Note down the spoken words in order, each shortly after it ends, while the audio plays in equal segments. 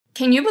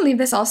Can you believe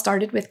this all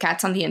started with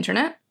cats on the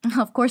internet?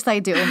 Of course I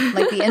do.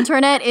 Like, the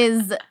internet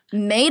is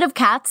made of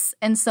cats,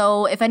 and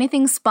so if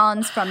anything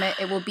spawns from it,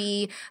 it will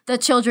be the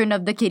children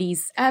of the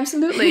kitties.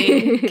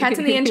 Absolutely. Cats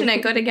and the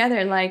internet go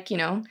together like, you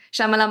know,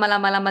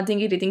 shamalama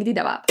dingity dingity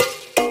dabab.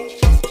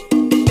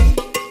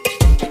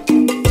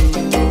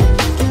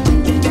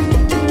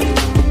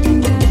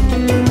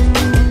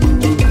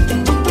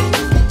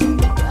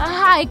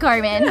 Hi,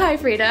 Carmen. Hi,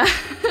 Frida.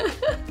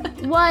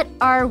 What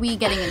are we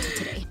getting into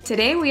today?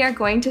 Today we are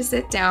going to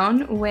sit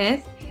down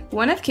with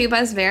one of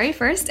Cuba's very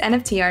first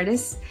NFT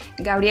artists,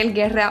 Gabriel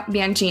Guerra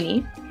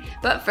Bianchini.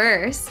 But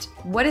first,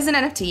 what is an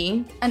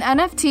NFT? An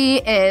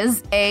NFT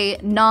is a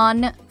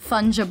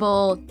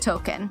non-fungible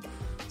token.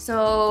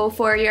 So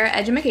for your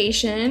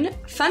education,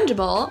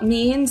 fungible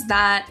means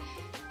that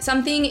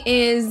something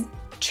is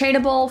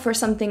tradable for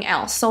something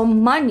else. So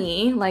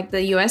money, like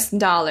the US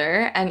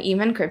dollar and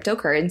even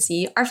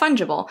cryptocurrency, are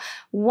fungible.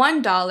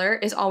 $1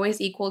 is always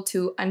equal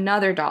to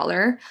another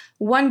dollar.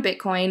 One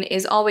Bitcoin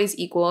is always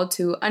equal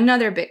to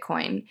another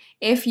Bitcoin.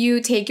 If you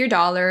take your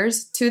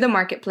dollars to the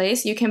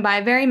marketplace, you can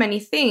buy very many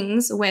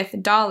things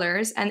with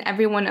dollars, and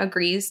everyone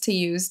agrees to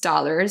use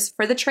dollars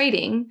for the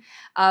trading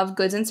of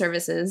goods and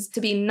services. To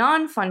be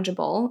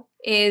non-fungible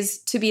is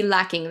to be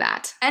lacking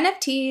that.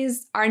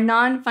 NFTs are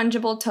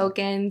non-fungible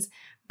tokens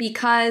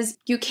because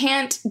you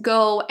can't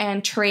go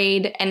and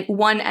trade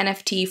one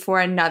NFT for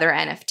another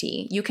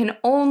NFT. You can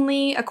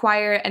only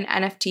acquire an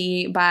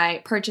NFT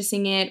by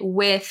purchasing it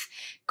with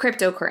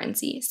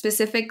cryptocurrency.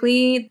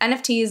 Specifically,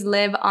 NFTs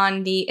live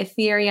on the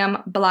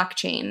Ethereum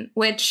blockchain,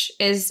 which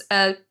is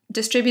a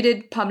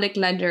distributed public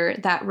ledger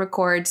that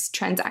records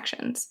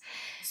transactions.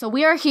 So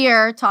we are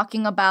here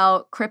talking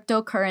about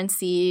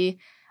cryptocurrency,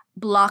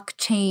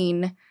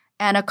 blockchain,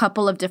 and a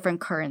couple of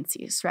different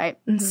currencies, right?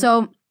 Mm-hmm.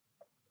 So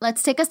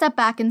let's take a step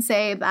back and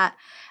say that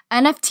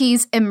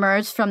NFTs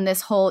emerged from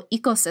this whole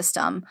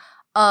ecosystem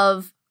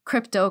of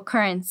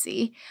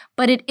cryptocurrency,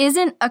 but it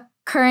isn't a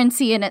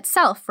currency in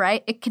itself,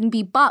 right? It can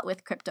be bought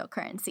with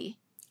cryptocurrency.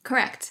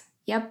 Correct.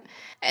 Yep.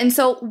 And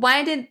so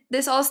why did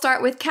this all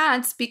start with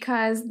cats?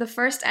 Because the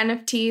first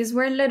NFTs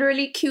were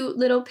literally cute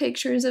little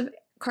pictures of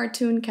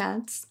cartoon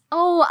cats.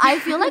 Oh, I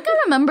feel like I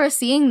remember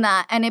seeing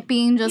that and it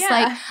being just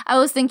like, I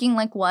was thinking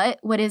like, what?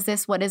 What is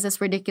this? What is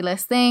this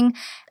ridiculous thing?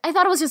 I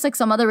thought it was just like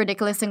some other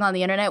ridiculous thing on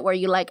the internet where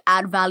you like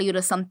add value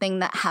to something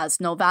that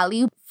has no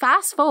value.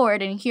 Fast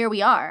forward and here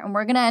we are. And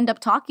we're going to end up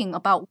talking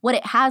about what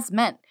it has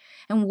meant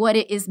and what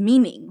it is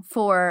meaning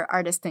for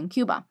artists in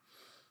Cuba.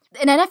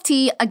 An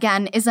NFT,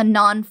 again, is a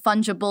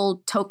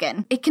non-fungible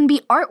token. It can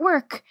be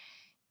artwork.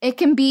 It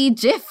can be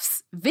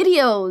GIFs,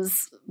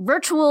 videos,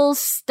 virtual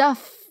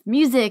stuff,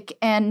 music,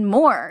 and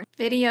more.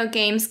 Video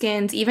game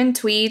skins, even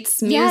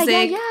tweets,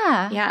 music.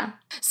 Yeah.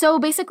 So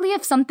basically,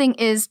 if something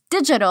is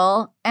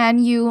digital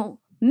and you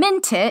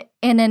mint it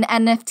in an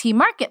NFT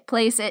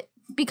marketplace, it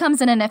becomes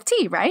an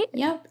NFT, right?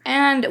 Yep.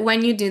 And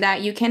when you do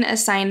that, you can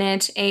assign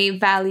it a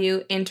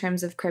value in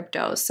terms of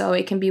crypto. So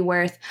it can be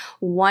worth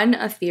 1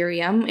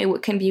 Ethereum.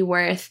 It can be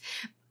worth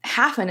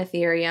half an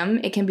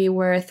Ethereum. It can be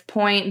worth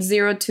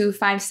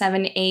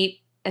 0.02578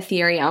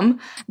 Ethereum.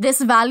 This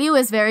value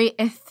is very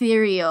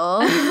ethereal.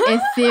 Is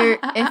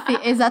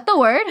that the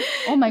word?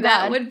 Oh my God.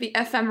 That would be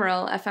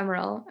ephemeral.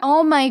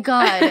 Oh my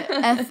God.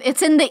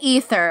 It's in the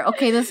ether.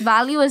 Okay, this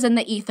value is in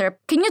the ether.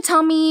 Can you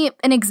tell me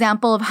an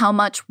example of how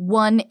much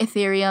 1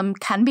 Ethereum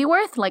can be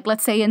worth? Like,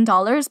 let's say in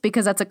dollars,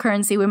 because that's a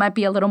currency we might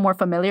be a little more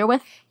familiar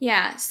with.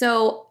 Yeah,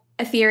 so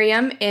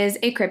Ethereum is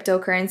a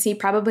cryptocurrency.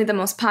 Probably the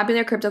most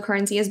popular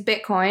cryptocurrency is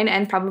Bitcoin,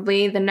 and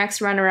probably the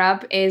next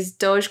runner-up is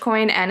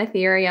Dogecoin and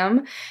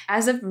Ethereum.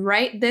 As of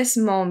right this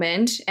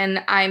moment,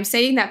 and I'm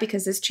saying that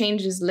because this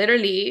changes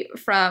literally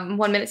from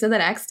 1 minute to the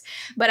next,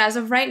 but as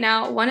of right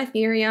now, 1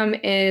 Ethereum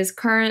is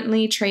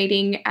currently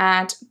trading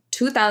at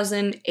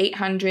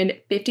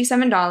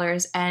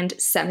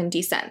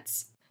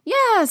 $2,857.70.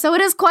 Yeah, so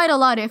it is quite a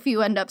lot if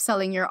you end up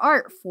selling your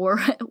art for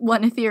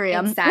 1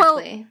 Ethereum. Exactly. Well,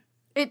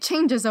 it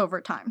changes over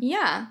time.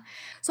 Yeah.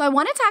 So I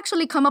wanted to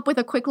actually come up with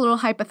a quick little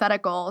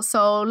hypothetical.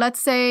 So let's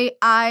say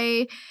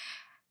I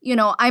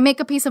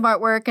make a piece of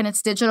artwork and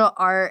it's digital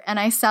art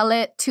and I sell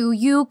it to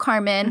you,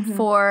 Carmen,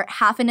 for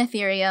half an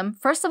Ethereum.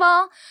 First of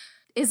all,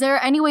 is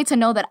there any way to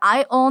know that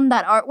I own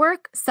that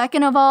artwork?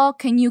 Second of all,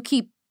 can you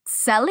keep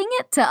selling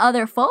it to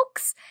other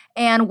folks?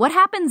 And what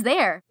happens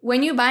there?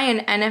 When you buy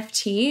an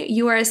NFT,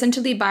 you are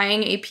essentially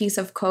buying a piece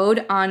of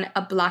code on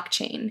a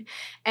blockchain.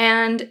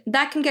 And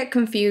that can get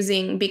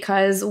confusing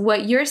because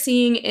what you're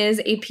seeing is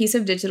a piece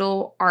of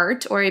digital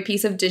art or a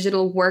piece of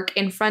digital work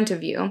in front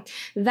of you.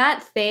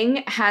 That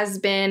thing has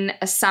been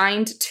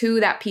assigned to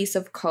that piece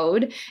of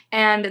code,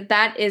 and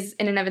that is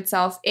in and of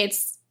itself,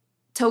 it's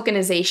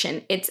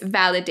tokenization, it's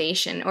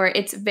validation, or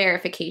it's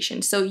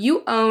verification. So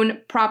you own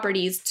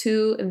properties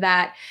to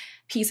that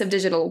piece of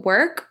digital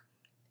work,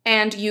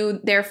 and you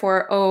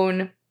therefore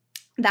own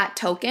that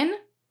token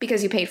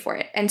because you paid for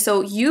it. And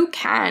so you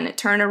can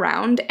turn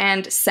around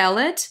and sell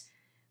it,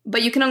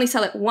 but you can only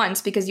sell it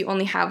once because you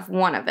only have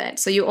one of it.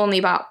 So you only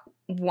bought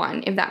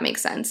one, if that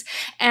makes sense.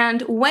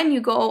 And when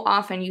you go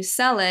off and you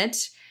sell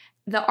it,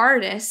 the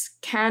artist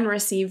can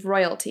receive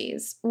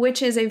royalties,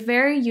 which is a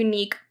very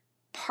unique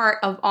part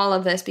of all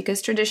of this,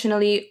 because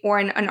traditionally,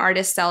 when an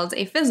artist sells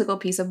a physical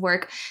piece of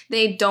work,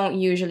 they don't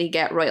usually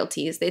get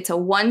royalties. It's a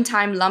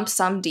one-time lump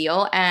sum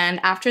deal, and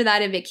after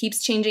that, if it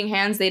keeps changing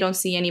hands, they don't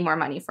see any more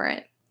money for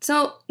it.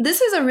 So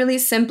this is a really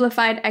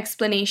simplified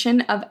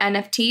explanation of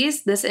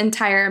NFTs, this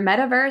entire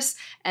metaverse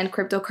and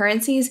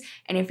cryptocurrencies.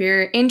 And if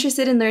you're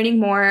interested in learning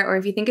more, or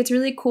if you think it's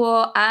really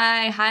cool,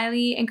 I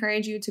highly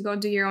encourage you to go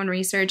do your own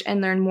research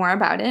and learn more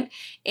about it.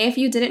 If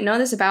you didn't know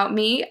this about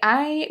me,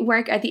 I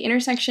work at the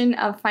intersection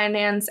of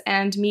finance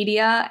and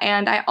media,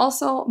 and I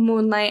also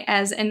moonlight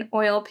as an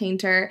oil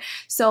painter.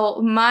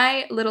 So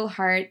my little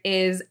heart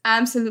is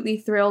absolutely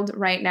thrilled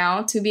right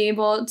now to be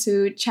able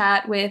to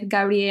chat with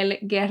Gabriel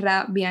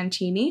Guerra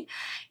Bianchini.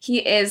 He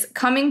is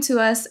coming to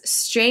us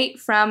straight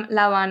from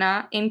La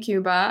Habana in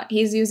Cuba.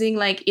 He's using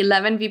like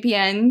 11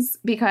 VPNs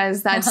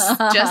because that's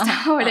just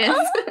how it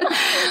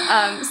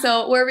is.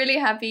 So we're really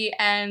happy.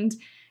 And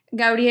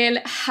Gabriel,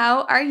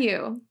 how are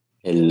you?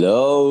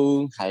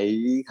 Hello,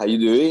 hi, how you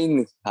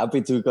doing?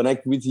 Happy to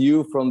connect with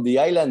you from the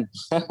island.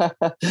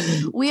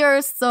 We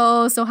are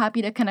so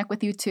happy to connect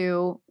with you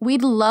too.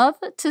 We'd love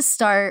to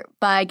start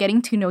by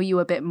getting to know you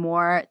a bit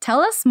more. Tell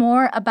us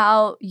more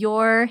about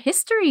your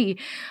history.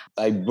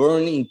 I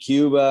born in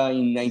Cuba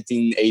in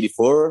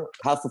 1984.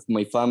 Half of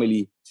my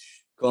family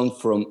come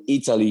from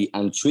Italy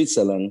and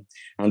Switzerland,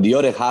 and the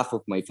other half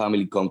of my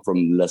family come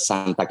from La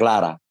Santa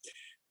Clara.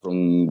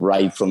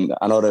 From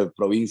another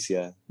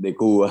provincia, de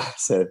Cuba.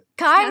 So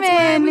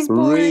Carmen!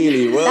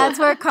 Really? Well, that's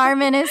where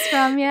Carmen is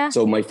from, yeah?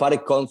 So my father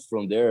comes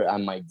from there,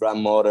 and my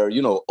grandmother,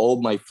 all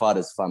my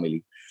father's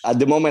family. At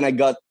the moment I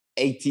got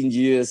 18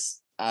 years,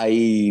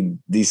 I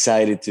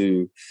decided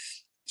to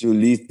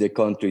leave the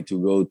country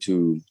to go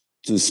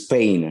to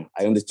Spain.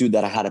 I understood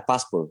that I had a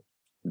passport,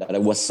 that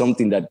it was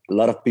something that a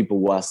lot of people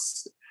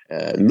was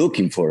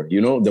looking for,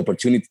 the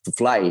opportunity to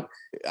fly.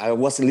 I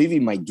was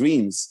living my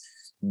dreams,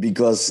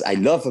 because I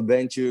love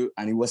adventure,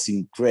 and it was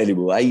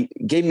incredible. It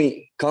gave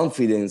me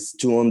confidence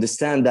to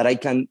understand that I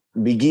can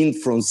begin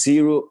from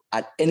zero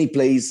at any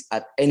place,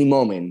 at any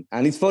moment.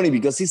 And it's funny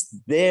because it's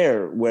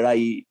there where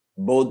I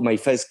bought my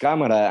first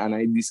camera, and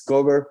I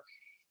discovered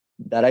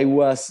that I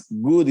was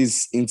good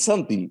in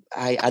something.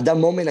 At that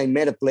moment, I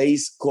met a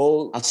place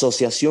called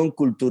Asociación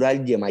Cultural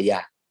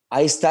Yemayá.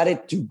 I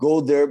started to go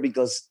there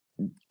because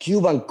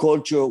Cuban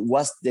culture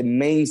was the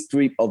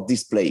mainstream of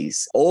this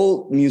place.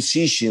 All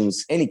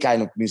musicians, any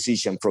kind of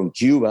musician from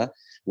Cuba,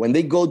 when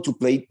they go to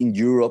play in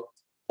Europe,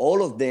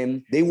 all of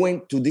them, they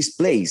went to this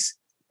place,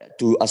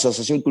 to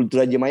Asociación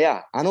Cultural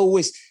Yemayá, and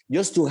always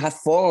just to have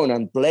fun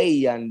and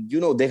play. And,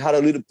 they had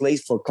a little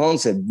place for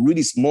concert,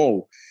 really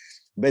small,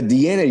 but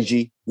the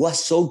energy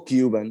was so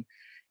Cuban.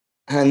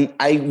 And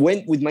I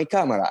went with my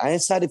camera. I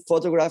started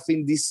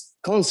photographing these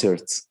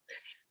concerts,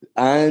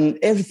 and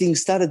everything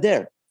started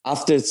there.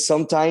 After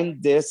some time,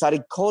 they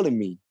started calling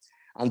me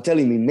and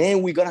telling me,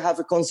 man, we're going to have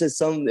a concert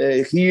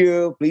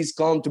here. Please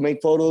come to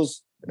make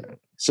photos.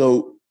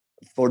 So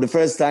for the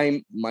first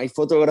time, my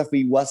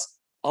photography was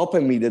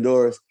opening me the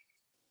doors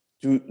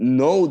to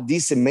know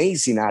these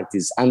amazing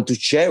artists and to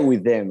share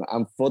with them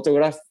and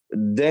photograph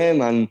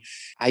them. And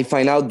I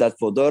find out that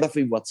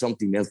photography was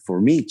something else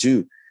for me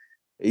too.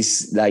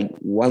 It's like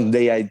one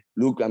day I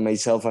look at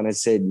myself and I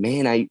said,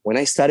 man, when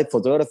I started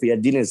photography, I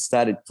didn't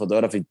start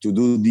photography to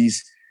do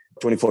this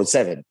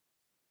 24/7.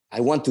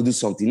 I want to do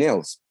something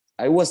else.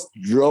 I was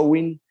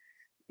drawing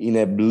in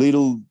a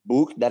little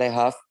book that I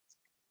have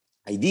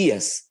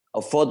ideas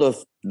of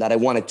photos that I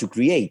wanted to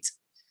create.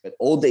 But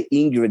all the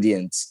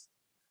ingredients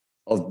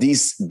of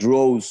these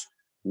draws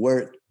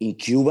were in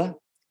Cuba.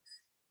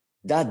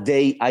 That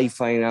day, I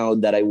find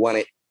out that I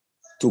wanted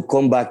to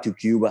come back to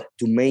Cuba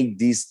to make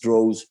these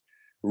draws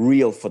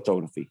real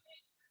photography.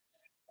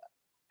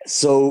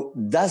 So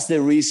that's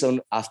the reason,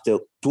 after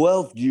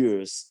 12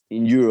 years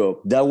in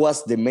Europe, that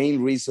was the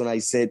main reason I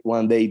said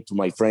one day to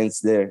my friends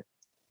there,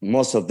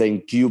 most of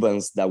them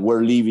Cubans that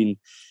were living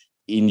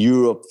in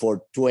Europe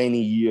for 20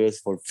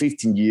 years, for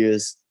 15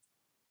 years.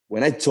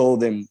 When I told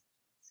them,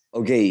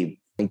 okay,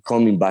 I'm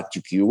coming back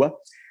to Cuba,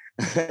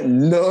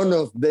 none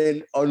of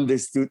them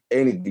understood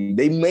anything.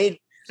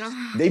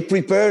 They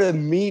prepared a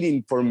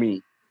meeting for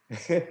me.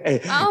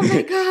 Oh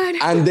my God.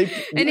 And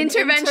an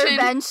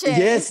intervention.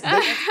 Yes.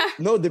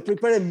 They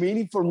prepared a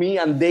meeting for me,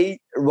 and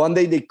one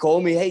day they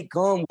called me, hey,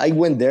 come. I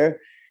went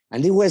there,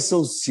 and they were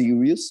so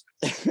serious.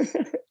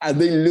 And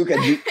they look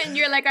at you. And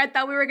you're like, I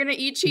thought we were going to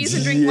eat cheese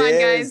and drink wine,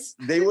 guys.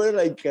 They were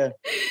like,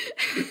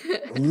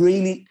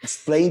 really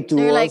explain to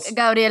us. They're like,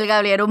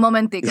 Gabriel, un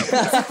momentico.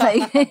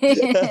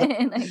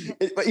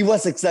 It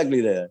was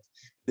exactly that.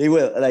 They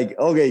were like,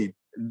 okay,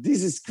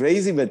 this is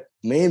crazy, but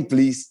man,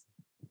 please,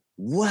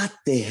 what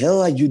the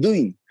hell are you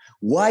doing?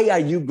 Why are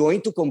you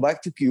going to come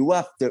back to Cuba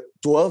after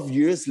 12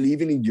 years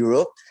living in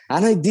Europe?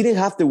 And I didn't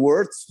have the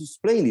words to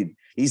explain it.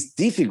 It's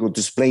difficult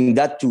to explain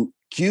that to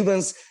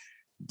Cubans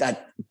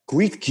that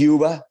quit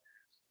Cuba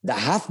that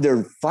have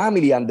their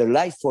family and their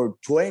life for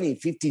 20,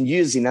 15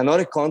 years in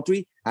another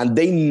country, and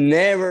they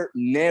never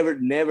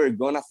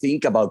gonna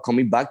think about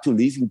coming back to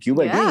live in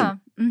Cuba again.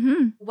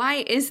 Mm-hmm.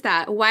 Why is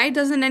that? Why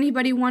doesn't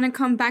anybody want to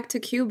come back to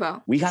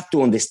Cuba? We have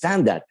to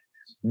understand that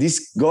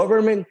this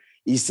government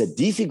is a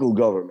difficult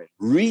government,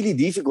 really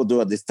difficult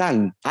to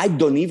understand. I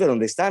don't even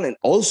understand. And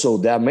also,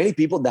 there are many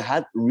people that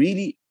had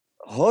really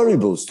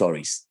horrible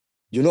stories.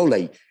 You know,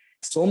 like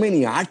so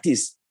many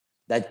artists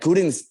that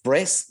couldn't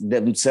express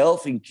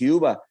themselves in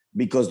Cuba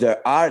because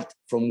their art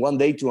from one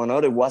day to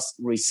another was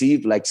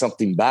received like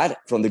something bad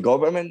from the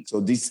government.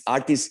 So this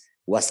artist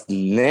was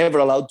never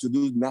allowed to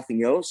do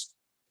nothing else.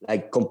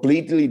 Like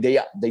completely,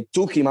 they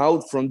took him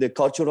out from the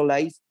cultural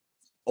life,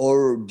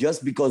 or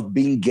just because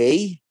being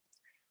gay,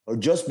 or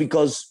just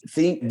because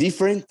think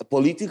different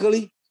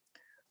politically.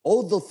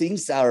 All those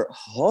things are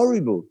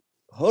horrible.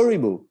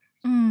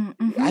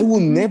 Mm-hmm. I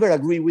would never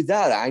agree with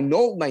that. I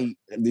know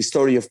the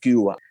story of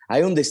Cuba.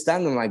 I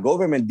understand that my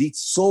government did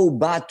so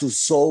bad to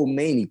so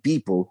many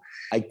people.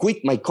 I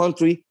quit my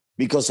country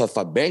because of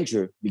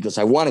adventure, because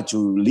I wanted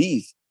to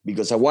leave,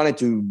 because I wanted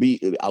to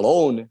be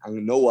alone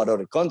and know what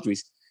other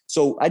countries.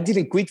 So I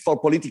didn't quit for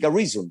political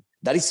reason.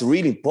 That is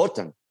really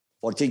important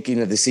for taking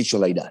a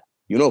decision like that,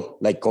 you know,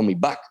 like coming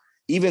back.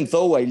 Even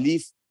though I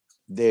lived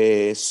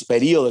the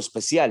periodo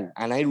especial,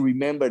 and I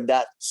remember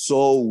that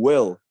so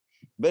well.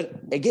 But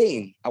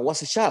again, I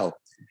was a child.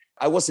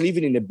 I was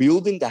living in a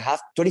building that had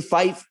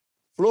 25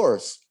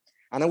 floors,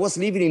 and I was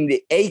living in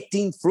the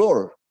 18th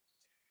floor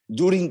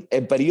during a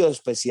periodo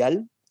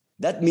especial.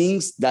 That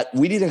means that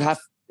we didn't have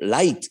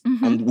light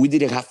and we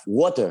didn't have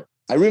water.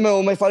 I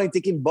remember my father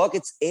taking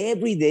buckets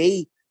every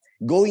day,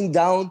 going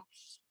down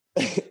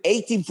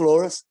 18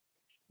 floors,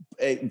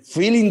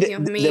 filling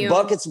the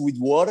buckets with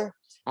water,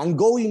 and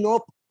going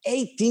up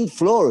 18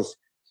 floors.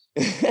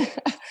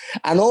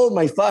 And all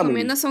my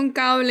family. Comiéndose un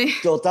cable.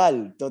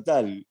 Total.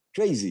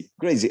 Crazy.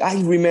 I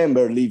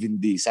remember living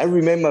this. I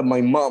remember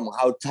my mom,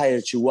 how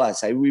tired she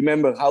was. I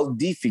remember how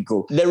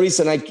difficult. The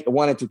reason I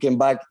wanted to come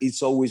back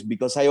is always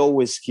because I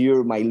always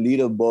hear my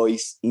little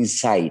voice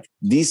inside.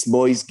 This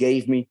voice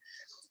gave me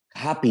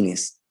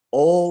happiness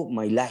all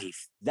my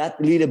life.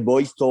 That little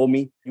voice told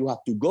me, you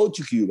have to go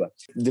to Cuba.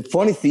 The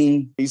funny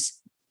thing is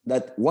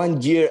that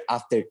 1 year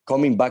after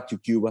coming back to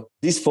Cuba,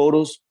 these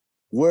photos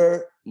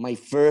were my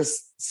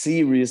first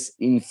series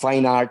in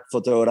fine art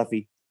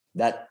photography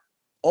that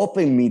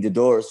opened me the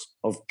doors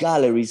of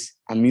galleries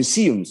and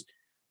museums.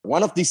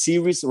 One of these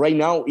series right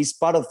now is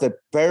part of the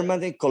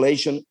permanent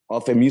collection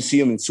of a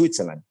museum in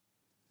Switzerland.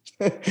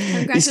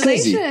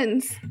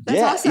 Congratulations.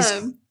 That's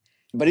awesome.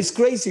 But it's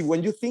crazy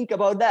when you think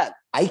about that.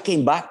 I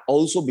came back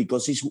also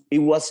because it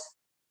was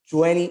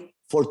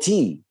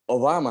 2014.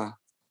 Obama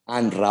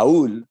and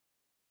Raul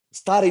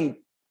starting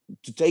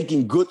to take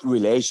in good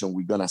relation,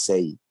 we're going to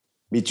say,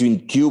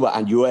 between Cuba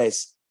and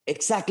US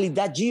exactly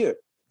that year.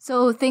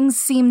 So things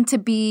seem to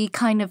be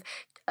kind of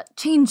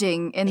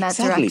changing in that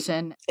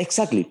direction.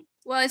 Exactly.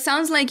 Well, it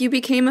sounds like you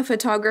became a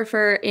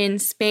photographer in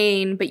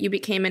Spain, but you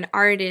became an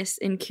artist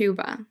in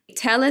Cuba.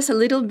 Tell us a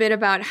little bit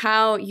about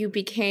how you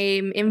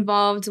became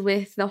involved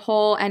with the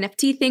whole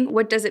NFT thing.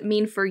 What does it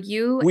mean for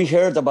you? We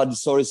heard about the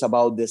stories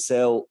about the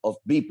sale of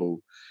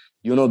people.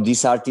 You know,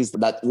 these artists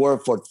that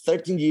worked for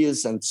 13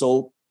 years and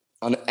sold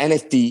an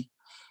NFT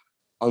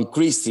on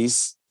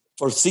Christie's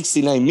for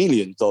 $69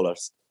 million.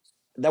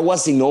 That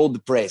was in all the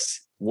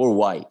press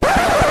worldwide.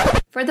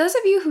 For those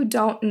of you who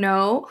don't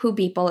know who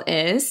Beeple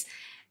is,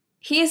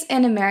 he is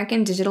an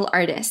American digital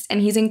artist,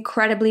 and he's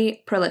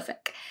incredibly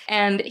prolific.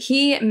 And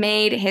he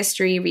made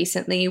history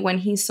recently when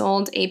he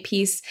sold a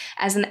piece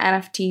as an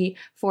NFT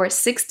for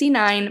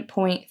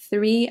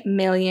 $69.3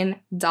 million.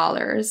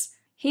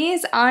 He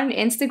is on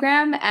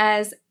Instagram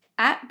as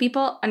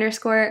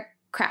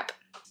 @Beeple_crap.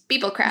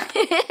 Beeple crap.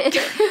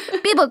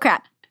 Beeple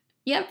crap.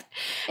 Yep.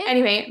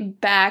 Anyway,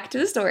 back to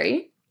the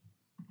story.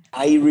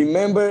 I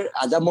remember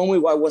at that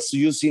moment I was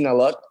using a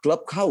lot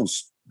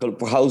Clubhouse.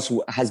 Clubhouse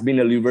has been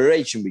a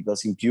liberation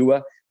because in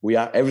Cuba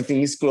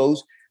everything is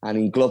closed, and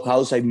in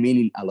Clubhouse I'm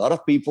meeting a lot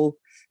of people,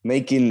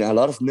 making a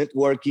lot of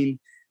networking,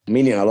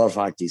 meeting a lot of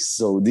artists.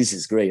 So this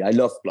is great. I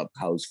love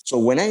Clubhouse. So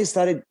when I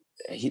started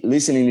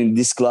listening in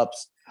these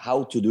clubs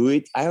how to do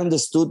it, I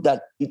understood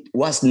that it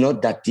was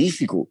not that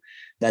difficult,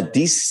 that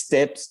these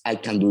steps I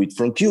can do it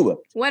from Cuba.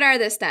 What are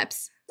the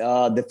steps?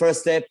 The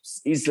first step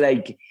is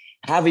like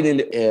having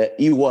an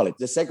e-wallet.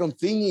 The second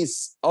thing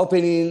is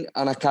opening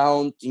an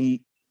account in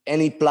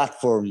any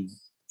platform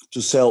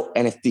to sell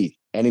NFT,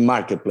 any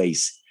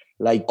marketplace.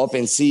 Like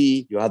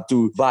OpenSea, you have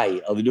to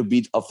buy a little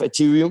bit of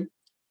Ethereum,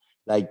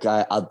 like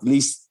at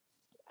least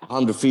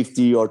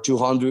 $150 or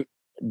 $200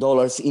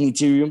 in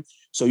Ethereum.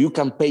 So you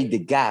can pay the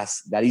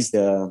gas, that is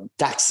the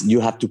tax you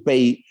have to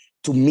pay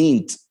to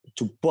mint,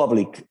 to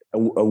public a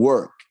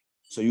work,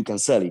 so you can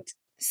sell it.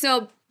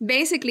 So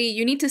basically,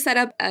 you need to set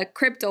up a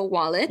crypto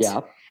wallet.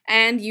 Yeah.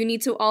 And you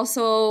need to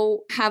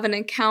also have an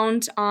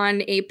account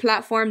on a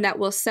platform that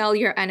will sell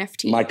your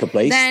NFT.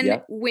 Marketplace, Then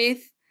yeah.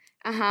 with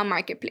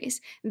Marketplace.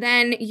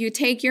 Then you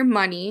take your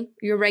money,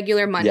 your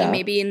regular money,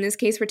 maybe in this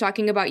case we're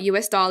talking about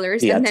US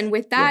dollars, and then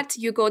with that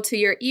you go to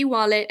your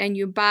e-wallet and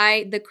you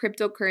buy the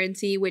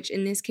cryptocurrency, which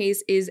in this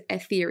case is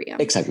Ethereum.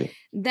 Exactly.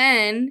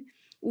 Then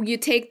you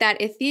take that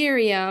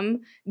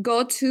Ethereum,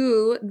 go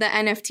to the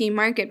NFT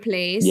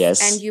marketplace,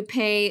 and you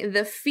pay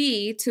the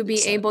fee to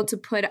be able to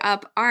put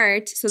up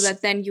art so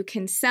that then you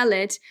can sell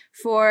it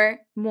for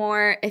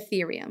more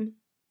Ethereum.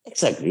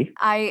 Exactly.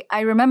 I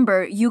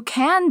remember you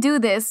can do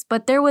this,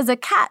 but there was a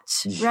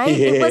catch, right?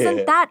 It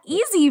wasn't that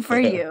easy for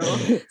you.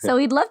 So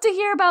we'd love to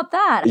hear about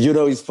that. You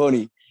know, it's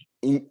funny.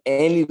 In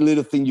any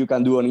little thing you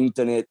can do on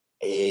internet,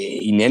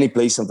 in any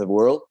place of the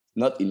world,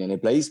 not in any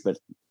place, but,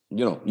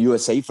 you know,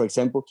 USA, for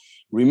example,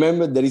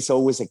 remember there is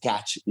always a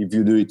catch if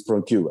you do it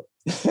from Cuba.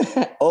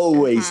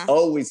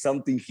 Always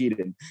something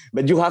hidden.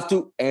 But you have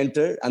to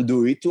enter and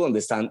do it to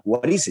understand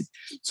what is it.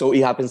 So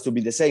it happens to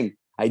be the same.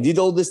 I did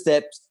all the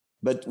steps.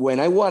 But when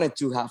I wanted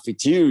to have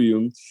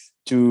Ethereum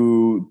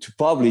to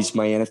publish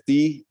my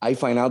NFT, I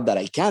find out that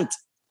I can't.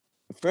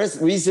 The first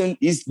reason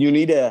is you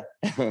need a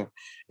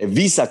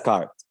Visa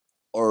card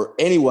or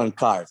anyone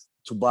card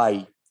to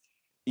buy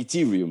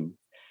Ethereum.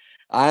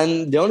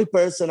 And the only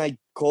person I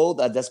called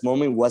at that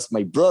moment was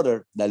my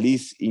brother that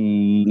lives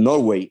in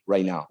Norway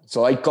right now.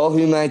 So I called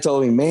him and I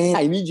told him, man,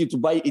 I need you to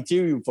buy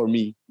Ethereum for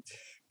me,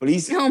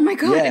 please. Oh my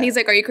God. Yeah. And he's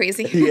like, are you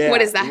crazy?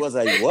 What is that? He was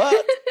like,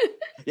 what?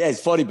 Yeah,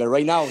 it's funny, but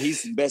right now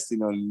he's investing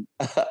on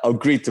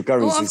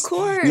cryptocurrencies. Oh, of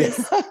course.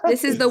 Yeah.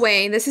 This is the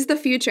way. This is the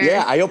future.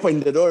 Yeah, I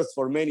opened the doors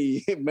for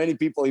many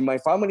people in my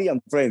family and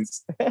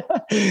friends.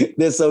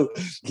 So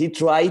he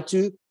tried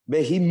to,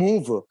 but he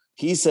moved.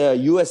 He's a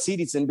U.S.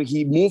 citizen, but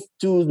he moved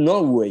to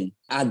Norway.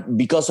 And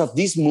because of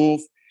this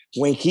move,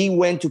 when he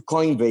went to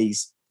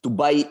Coinbase to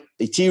buy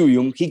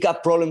Ethereum, he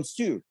got problems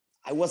too.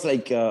 I was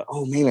like,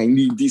 oh man, I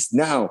need this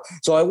now.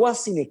 So I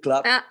was in a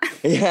club.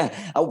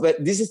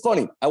 But this is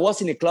funny. I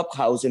was in a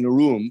clubhouse in a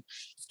room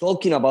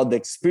talking about the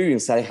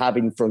experience I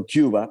having from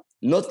Cuba.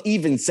 Not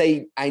even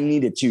say I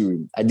need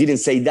Ethereum. I didn't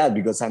say that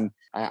because I'm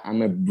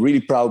a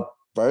really proud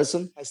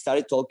person. I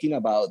started talking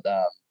about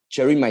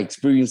sharing my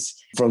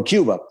experience from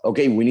Cuba.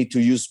 Okay, we need to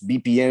use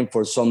VPN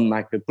for some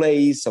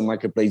marketplace. Some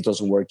marketplace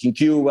doesn't work in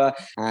Cuba.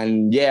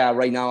 And yeah,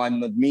 right now I'm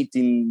not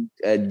meeting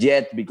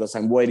yet because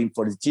I'm waiting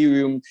for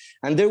Ethereum.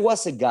 And there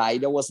was a guy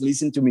that was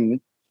listening to me.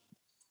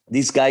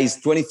 This guy is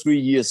 23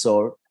 years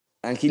old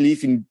and he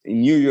lives in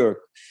New York.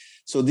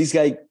 So this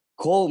guy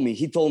called me.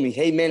 He told me,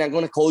 hey man, I'm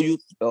going to call you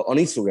on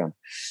Instagram.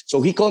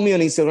 So he called me on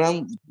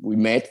Instagram. We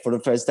met for the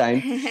first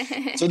time.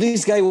 So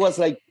this guy was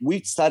like,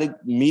 we started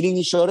meeting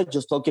each other,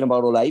 just talking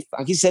about our life.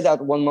 And he said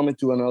at one moment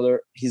to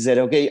another, he said,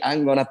 okay,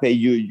 I'm going to pay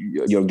you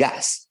your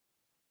gas.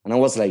 And I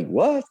was like,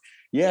 what?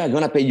 Yeah, I'm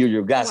going to pay you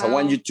your gas. Wow. I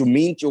want you to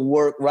mint your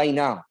work right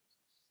now.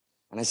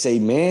 And I say,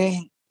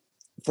 man,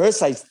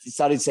 first I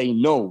started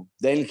saying no.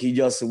 Then he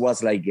just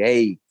was like,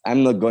 hey,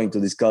 I'm not going to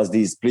discuss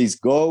this. Please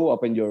go,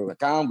 open your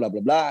account, blah,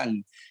 blah, blah,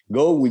 and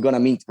go. We're going to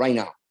meet right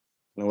now.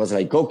 And I was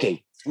like,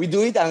 okay, we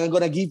do it. And I'm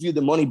going to give you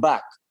the money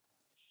back.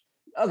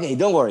 Okay,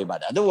 don't worry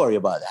about that. Don't worry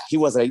about that. He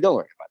was like, don't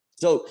worry about it.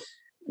 So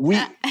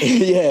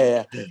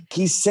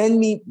he sent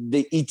me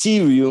the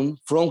Ethereum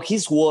from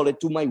his wallet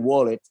to my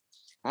wallet.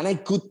 And I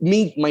could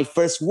meet my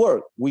first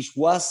work, which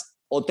was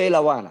Hotel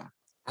Havana.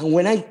 And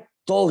when I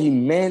told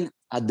him, man,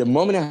 at the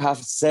moment I have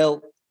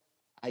sell,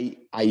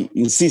 I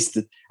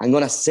insisted, I'm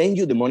going to send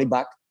you the money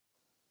back.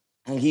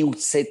 And he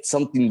said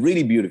something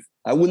really beautiful.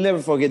 I will never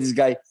forget this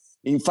guy.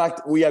 In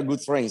fact, we are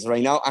good friends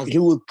right now. And he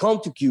will come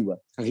to Cuba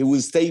and he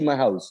will stay in my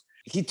house.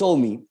 He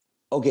told me,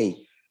 okay,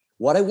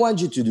 what I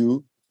want you to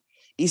do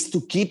is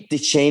to keep the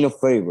chain of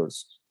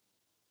favors.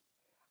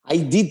 I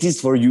did this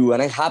for you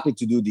and I'm happy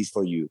to do this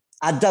for you.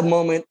 At that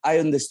moment, I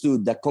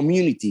understood that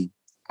community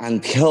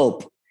and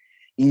help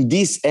in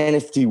this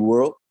NFT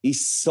world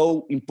is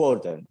so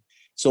important.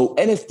 So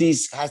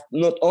NFTs has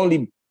not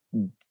only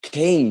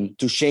came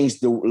to change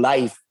the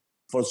life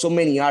for so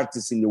many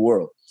artists in the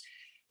world,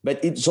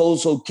 but it's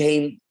also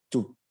came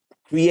to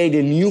create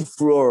a new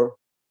floor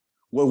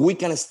where we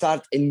can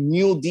start a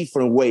new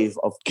different way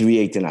of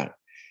creating art.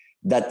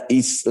 That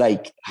is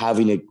like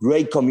having a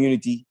great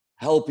community,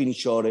 helping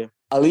each other,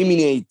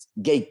 eliminate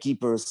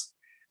gatekeepers.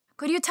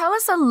 Could you tell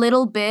us a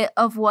little bit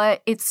of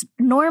what it's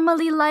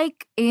normally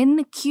like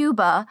in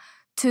Cuba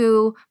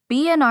to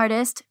be an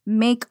artist,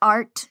 make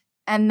art,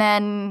 and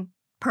then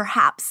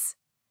perhaps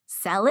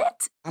sell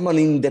it? I'm an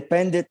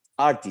independent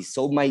artist,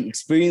 so my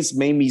experience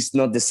maybe is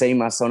not the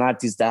same as an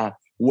artist that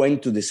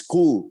went to the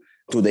school,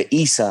 to the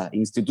ISA,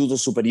 Instituto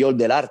Superior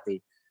del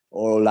Arte,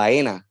 or la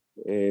ENA,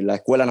 la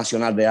Escuela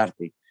Nacional de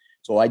Arte.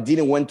 So I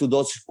didn't went to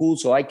those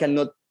schools, so I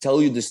cannot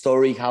tell you the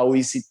story, how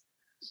is it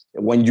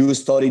when you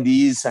study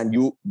this and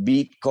you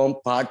become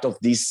part of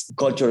this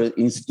cultural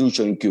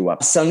institution in Cuba.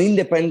 As an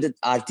independent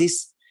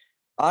artist,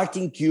 art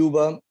in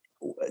Cuba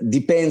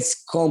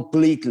depends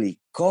completely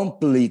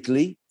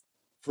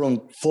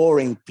from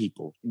foreign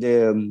people.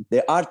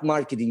 The art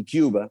market in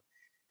Cuba,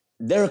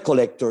 their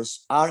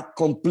collectors are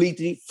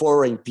completely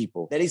foreign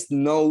people. There is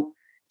no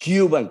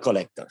Cuban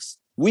collectors.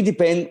 We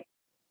depend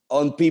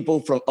on people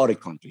from other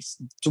countries.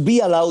 To be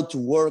allowed to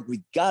work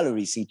with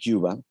galleries in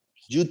Cuba,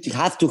 you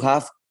have to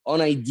have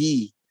an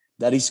ID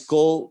that is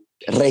called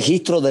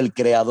Registro del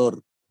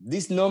Creador.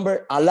 This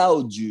number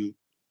allowed you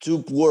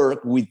to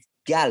work with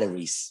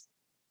galleries.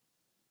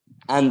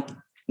 And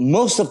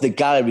most of the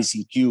galleries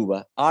in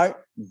Cuba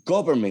are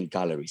government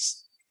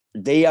galleries.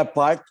 They are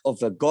part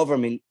of a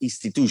government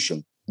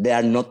institution. They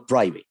are not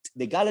private.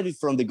 The galleries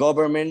from the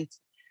government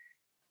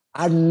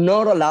are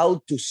not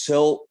allowed to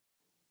sell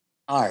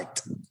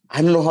art.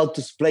 I don't know how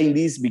to explain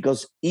this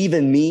because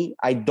even me,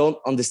 I don't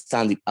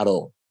understand it at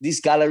all.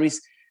 These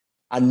galleries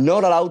are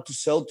not allowed to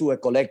sell to a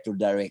collector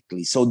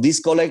directly. So these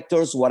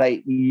collectors, what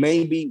they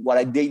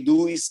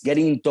do is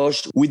getting in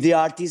touch with the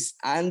artist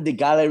and the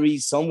gallery.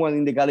 Someone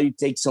in the gallery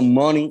takes some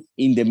money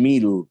in the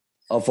middle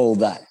of all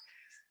that.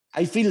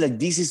 I feel like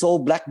this is all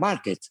black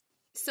market.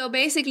 So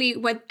basically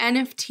what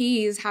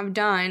NFTs have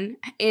done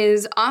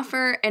is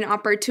offer an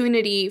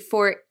opportunity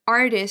for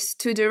artists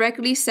to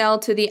directly sell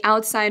to the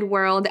outside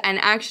world and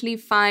actually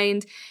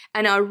find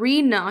an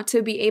arena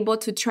to be able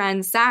to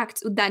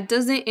transact that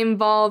doesn't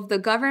involve the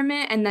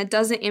government and that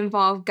doesn't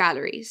involve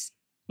galleries.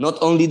 Not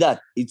only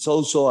that, it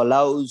also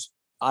allows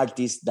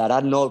artists that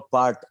are not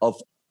part of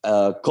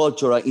a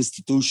cultural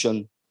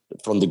institution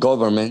from the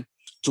government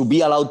to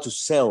be allowed to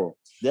sell.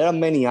 There are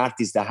many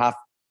artists that have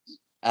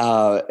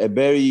a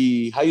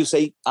very,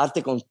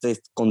 arte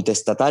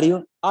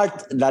contestatario,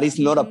 art that is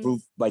not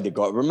approved by the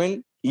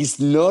government is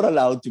not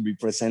allowed to be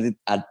presented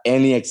at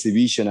any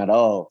exhibition at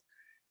all.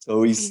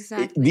 So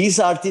these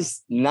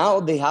artists, now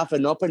they have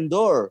an open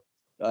door,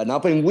 an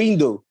open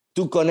window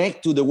to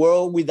connect to the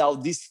world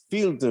without these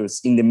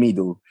filters in the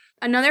middle.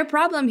 Another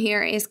problem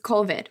here is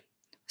COVID.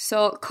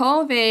 So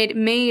COVID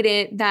made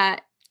it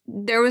that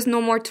there was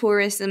no more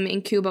tourism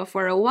in Cuba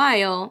for a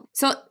while.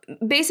 So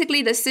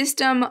basically the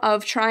system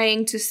of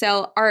trying to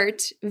sell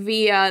art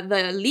via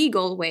the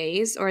legal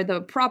ways or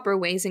the proper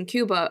ways in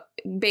Cuba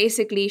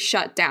basically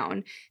shut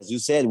down. As you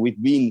said,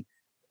 we've been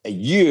a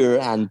year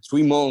and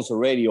 3 months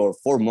already or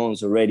 4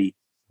 months already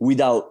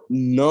without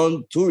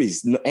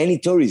non-tourists, any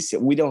tourists.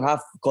 We don't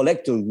have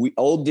collectors.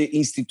 All the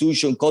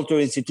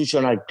cultural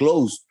institutions are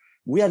closed.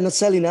 We are not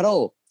selling at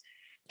all.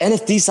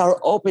 NFTs are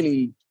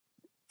opening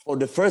for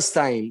the first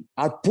time,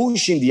 are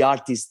pushing the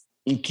artists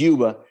in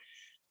Cuba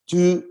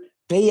to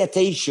pay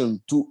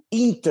attention to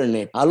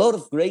internet. A lot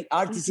of great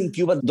artists in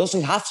Cuba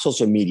doesn't have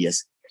social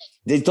medias.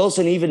 They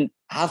doesn't even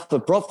have a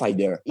profile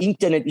there.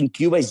 Internet in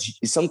Cuba is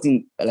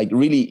something like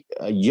really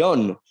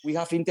young. We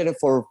have internet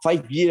for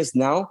 5 years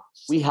now.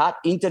 We had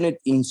internet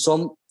in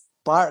some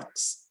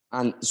parks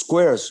and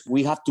squares.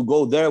 We have to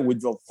go there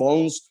with our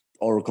phones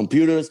or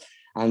computers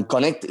and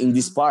connect in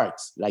these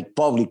parks, like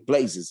public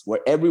places where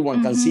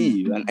everyone can see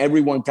you and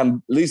everyone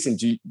can listen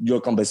to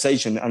your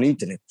conversation on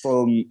internet.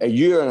 From a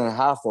year and a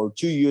half or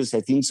 2 years,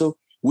 I think so,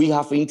 we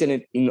have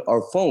internet in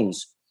our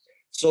phones.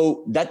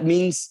 So that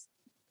means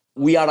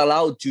we are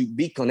allowed to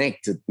be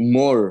connected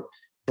more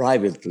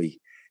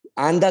privately.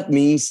 And that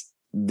means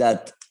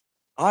that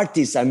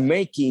artists are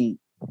they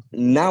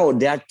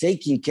are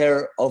taking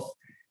care of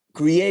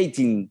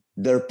creating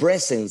their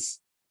presence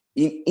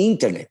in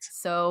internet.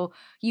 So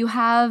you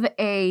have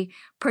a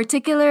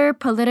particular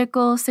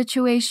political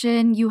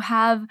situation, you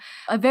have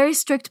a very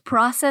strict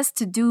process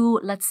to do,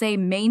 let's say,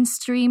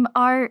 mainstream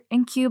art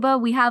in Cuba.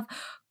 We have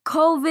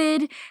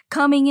COVID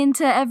coming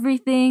into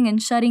everything and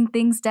shutting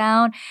things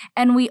down.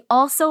 And we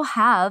also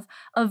have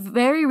a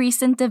very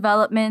recent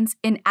developments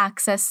in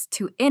access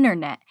to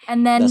internet.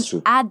 And then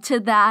add to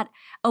that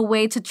a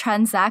way to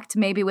transact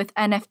maybe with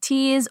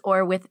NFTs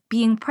or with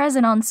being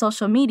present on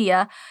social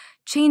media,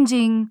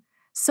 changing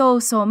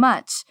so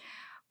much.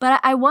 But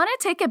I want to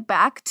take it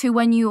back to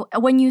when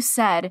you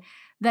said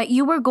that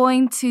you were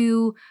going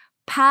to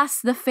pass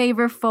the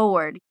favor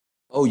forward.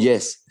 Oh,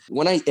 yes.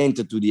 When I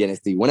entered to the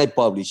NFT, when I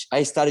published,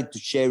 I started to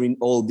sharing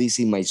all this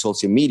in my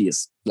social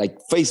medias, like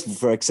Facebook,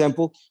 for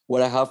example,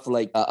 where I have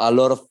like a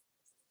lot of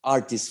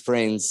artist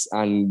friends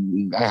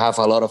and I have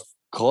a lot of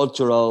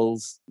cultural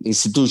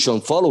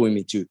institution following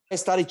me too. I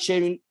started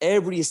sharing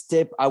every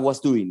step I was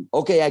doing.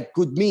 Okay, I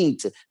could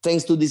mint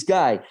thanks to this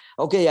guy.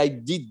 Okay, I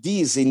did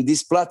this in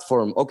this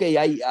platform. Okay,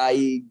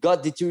 I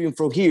got the Ethereum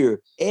from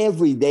here.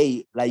 Every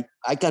day, like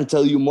I can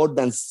tell you more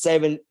than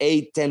 7,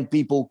 8, 10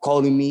 people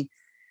calling me,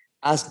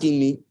 asking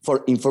me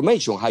for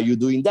information. How you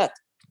doing that?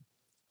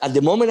 At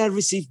the moment I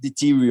received the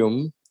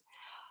Ethereum,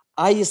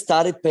 I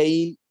started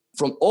paying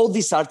from all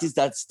these artists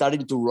that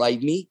started to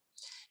write me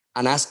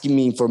and asking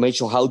me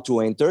information how to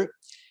enter.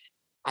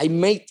 I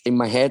made in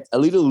my head a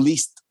little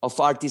list of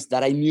artists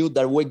that I knew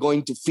that were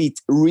going to fit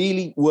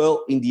really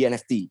well in the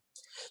NFT.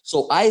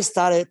 So I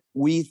started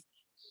with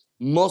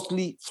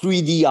mostly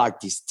 3D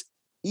artists.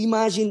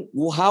 Imagine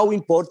how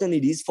important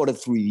it is for a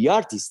 3D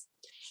artist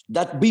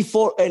that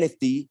before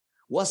NFT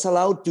was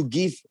allowed to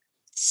give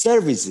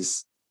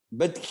services,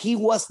 but he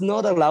was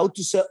not allowed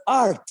to sell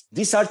art.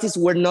 These artists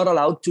were not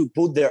allowed to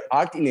put their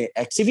art in an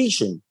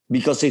exhibition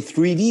because it's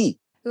 3D.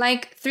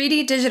 Like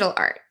 3D digital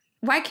art.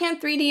 Why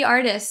can't 3D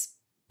artists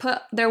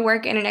put their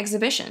work in an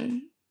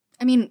exhibition?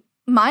 I mean,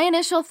 My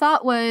initial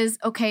thought was,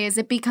 okay, is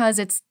it because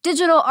it's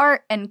digital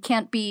art and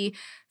can't be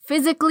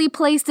physically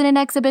placed in an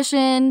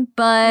exhibition?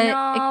 But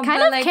No, it kind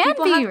but of like can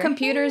people be, have right?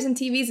 computers and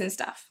TVs and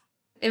stuff.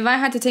 If I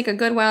had to take a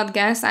good wild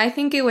guess, I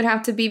think it would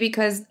have to be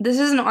because this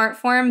is an art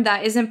form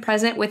that isn't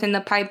present within the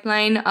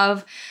pipeline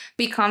of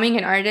becoming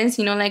an artist,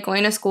 you know, like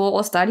going to school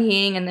or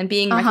studying and then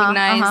being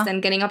recognized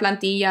and getting a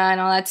plantilla and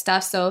all that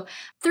stuff. So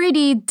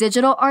 3D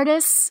digital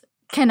artists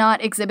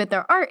cannot exhibit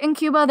their art in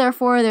Cuba.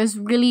 Therefore, there's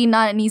really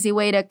not an easy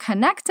way to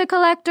connect to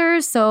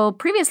collectors. So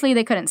previously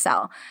they couldn't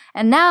sell.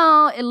 And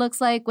now it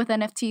looks like with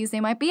NFTs, they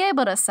might be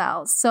able to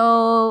sell.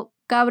 So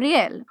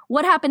Gabriel,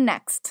 what happened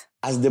next?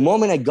 As the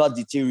moment I got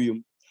the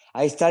Ethereum,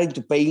 I started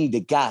to paying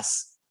the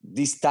gas,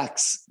 this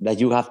tax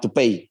that you have to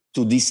pay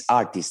to this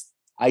artist.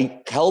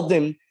 I help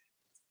them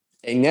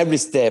in every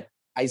step.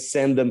 I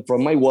send them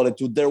from my wallet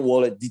to their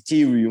wallet, the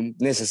Ethereum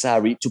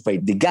necessary to pay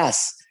the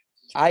gas.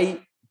 I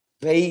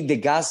pay the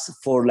gas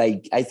for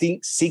like, I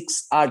think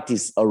 6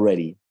 artists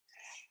already.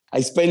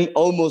 I spend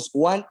almost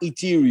 1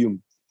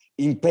 Ethereum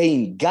in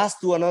paying gas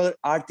to another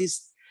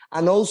artist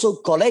and also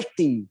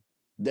collecting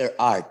their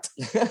art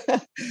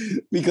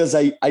because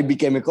I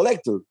became a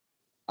collector.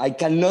 I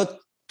cannot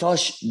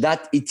touch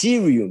that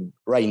Ethereum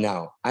right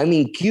now. I'm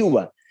in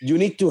Cuba. You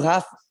need to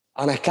have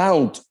an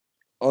account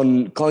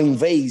on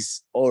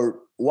Coinbase or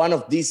one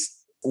of these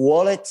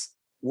wallets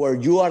where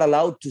you are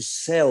allowed to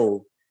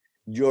sell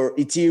your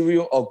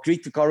Ethereum or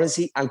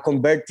cryptocurrency and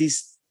convert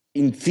this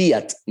in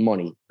fiat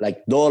money,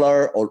 like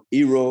dollar or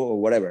euro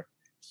or whatever.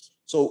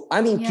 So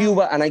I'm in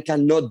Cuba and I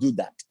cannot do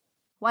that.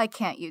 Why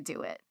can't you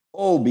do it?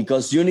 Oh,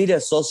 because you need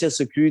a social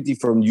security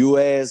from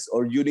US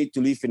or you need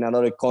to live in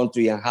another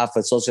country and have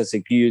a social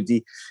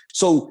security.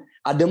 So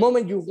at the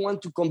moment you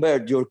want to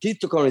convert your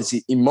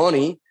cryptocurrency in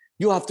money,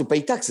 you have to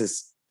pay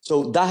taxes.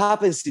 So that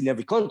happens in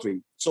every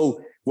country.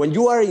 So when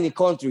you are in a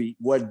country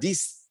where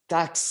this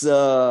tax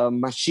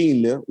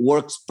machine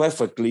works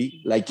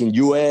perfectly, like in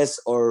US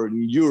or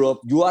in Europe,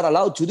 you are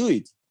allowed to do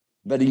it.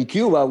 But in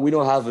Cuba, we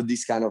don't have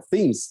these kind of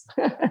things.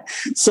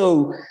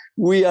 So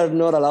we are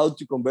not allowed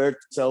to convert.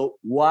 So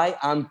why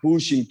I'm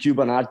pushing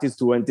Cuban artists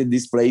to enter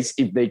this place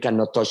if they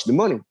cannot touch the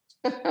money?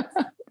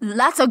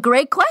 That's a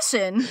great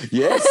question.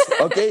 Yes.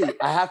 Okay.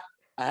 I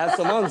have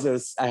some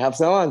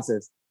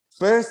answers.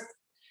 First,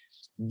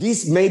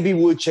 this maybe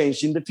will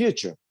change in the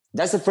future.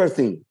 That's the first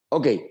thing.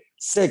 Okay.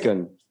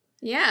 Second,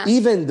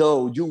 even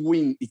though you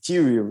win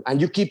Ethereum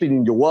and you keep it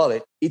in your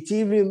wallet,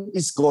 Ethereum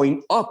is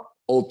going up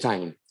all the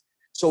time.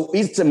 So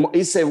it's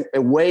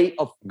a way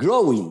of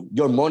growing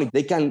your money.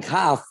 They can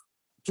have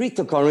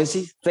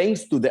cryptocurrency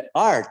thanks to the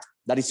art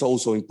that is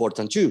also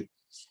important too.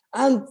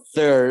 And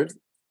third,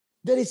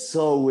 there is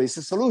always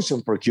a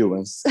solution for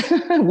Cubans.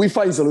 We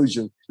find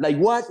solutions. Like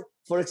what?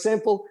 For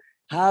example,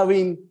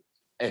 having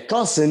a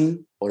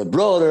cousin or a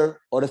brother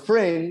or a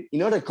friend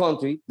in another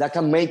country that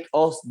can make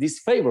us this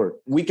favor.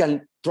 We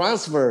can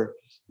transfer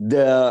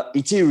the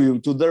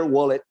Ethereum to their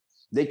wallet.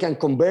 They can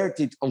convert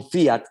it on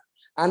fiat.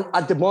 And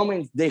at the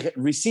moment they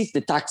receive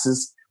the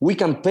taxes, we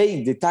can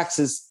pay the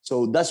taxes.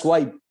 So that's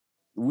why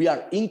we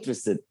are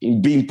interested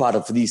in being part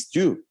of this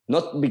too.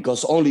 Not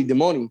because only the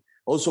money,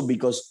 also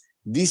because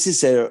this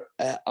is an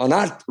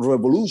art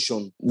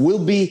revolution.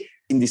 Will be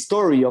in the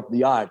story of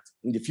the art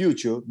in the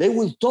future. They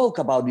will talk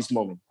about this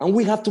moment and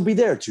we have to be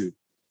there too.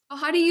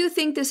 How do you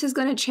think this is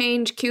going to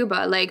change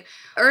Cuba? Like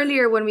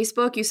earlier when we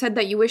spoke, you said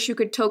that you wish you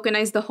could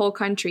tokenize the whole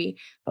country.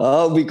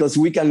 Oh, because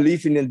we can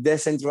live in a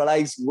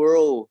decentralized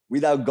world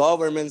without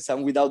governments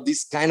and without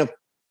this kind of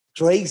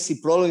crazy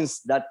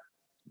problems that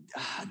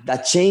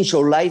change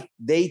our life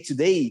day to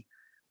day.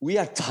 We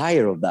are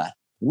tired of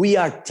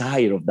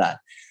that.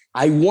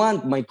 I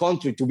want my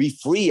country to be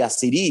free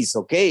as it is,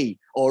 okay?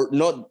 Or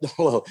not,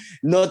 well,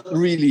 not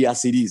really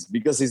as it is,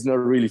 because it's not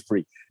really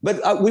free.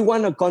 But we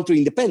want a country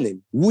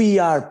independent. We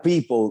are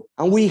people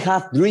and we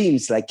have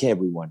dreams like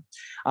everyone.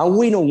 And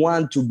we don't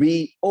want to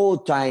be all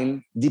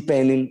time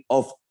dependent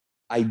of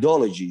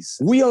ideologies.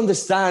 We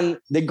understand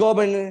the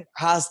government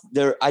has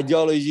their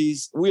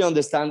ideologies. We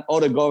understand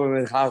other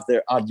governments have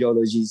their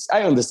ideologies.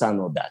 I understand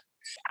all that.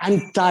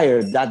 I'm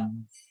tired that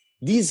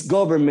these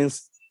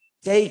governments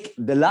take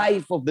the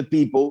life of the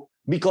people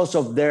because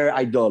of their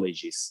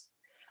ideologies.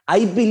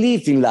 I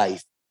believe in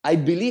life. I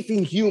believe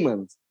in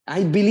humans.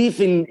 I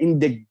believe in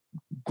the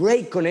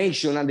great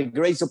connection and the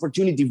great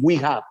opportunity we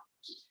have.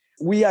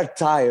 We are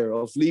tired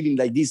of living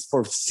like this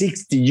for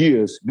 60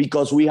 years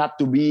because we have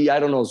to be, I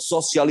don't know,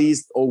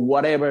 socialist or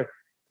whatever.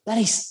 That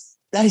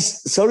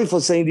is, sorry for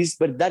saying this,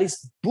 but that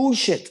is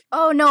bullshit.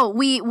 Oh no,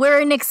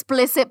 we're an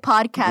explicit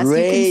podcast.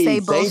 Great, you can say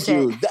bullshit.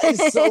 Thank you. That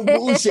is so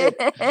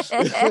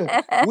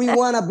bullshit. We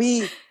want to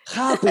be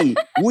happy.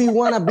 We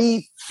want to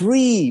be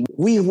free.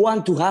 We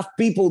want to have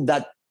people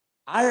that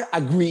are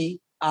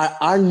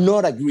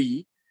not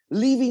agree,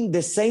 living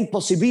the same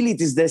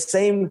possibilities, the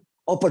same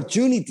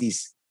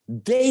opportunities.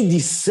 They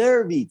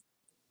deserve it.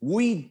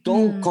 We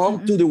don't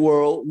come to the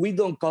world, we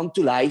don't come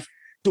to life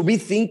to be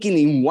thinking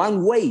in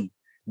one way.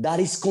 That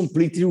is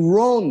completely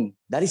wrong.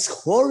 That is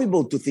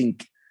horrible to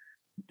think.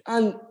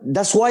 And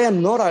that's why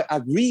I'm not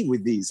agree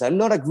with this. I'm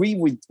not agree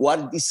with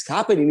what is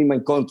happening in my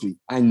country.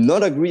 I'm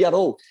not agree at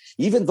all,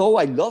 even though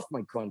I love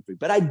my country,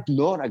 but I do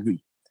not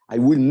agree. I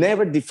will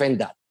never defend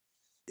that.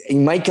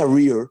 In my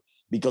career,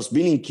 because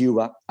being in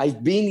Cuba,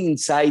 I've been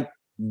inside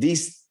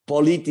these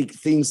politic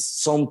things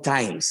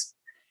sometimes.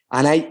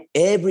 And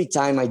every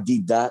time I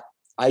did that,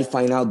 I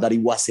find out that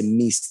it was a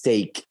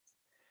mistake.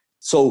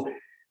 So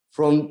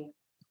from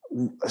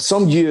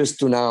some years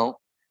to now,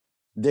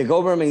 the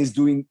government is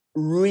doing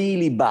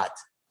really bad,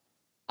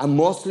 and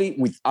mostly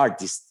with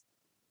artists.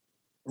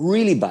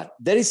 Really bad.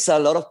 There is a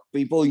lot of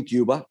people in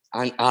Cuba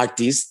and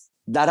artists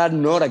that are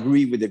not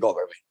agree with the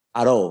government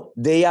at all.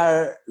 They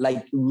are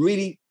like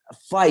really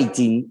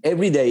fighting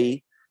every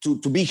day to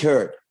be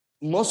heard.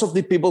 Most of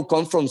the people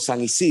come from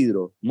San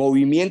Isidro,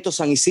 Movimiento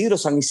San Isidro.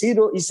 San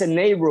Isidro is a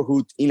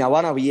neighborhood in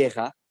Habana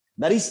Vieja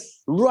that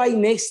is right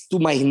next to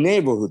my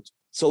neighborhood.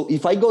 So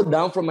if I go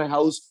down from my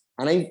house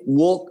and I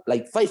walk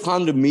like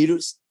 500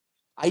 meters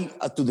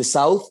to the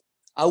south,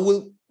 I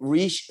will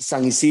reach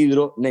San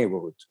Isidro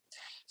neighborhood.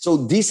 So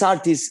these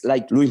artists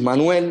like Luis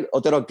Manuel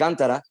Otero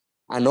Alcántara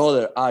and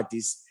other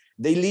artists,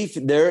 they live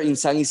there in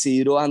San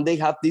Isidro and they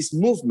have this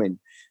movement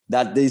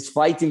that is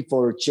fighting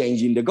for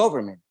changing the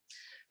government.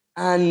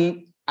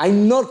 And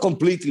I'm not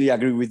completely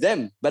agree with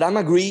them, but I'm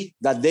agree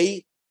that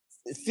they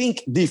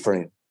think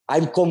different.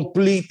 I'm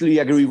completely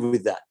agree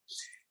with that.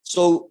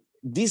 So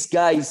these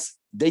guys,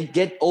 they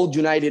get all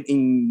united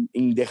in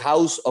the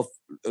house of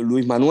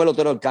Luis Manuel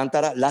Otero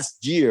Alcántara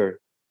last year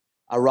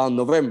around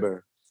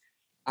November.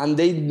 And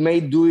they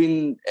made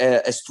doing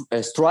a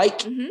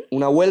strike,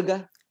 una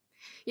huelga.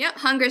 Yeah,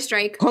 hunger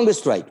strike. Hunger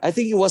strike. I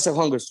think it was a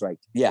hunger strike.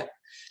 Yeah.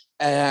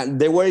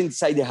 They were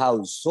inside the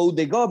house. So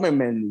the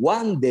government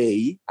one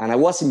day, and I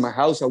was in my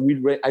house,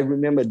 I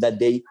remember that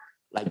day,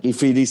 like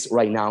if it is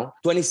right now,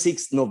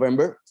 26th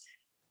November,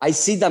 I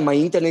see that my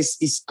internet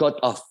is cut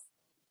off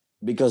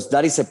because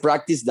that is a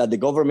practice that the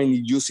government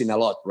is using a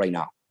lot right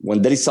now.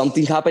 When there is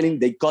something happening,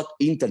 they cut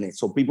internet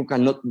so people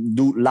cannot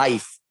do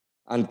live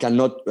and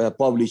cannot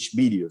publish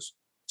videos.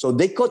 So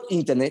they cut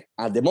internet.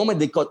 At the moment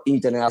they cut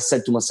internet, I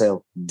said to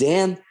myself,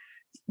 damn,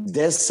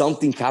 there's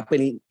something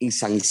happening in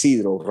San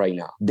Isidro right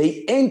now.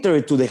 They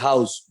entered to the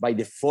house by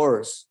the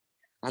force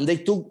and they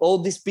took all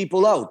these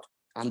people out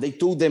and they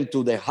took them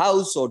to the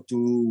house or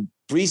to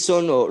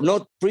prison, or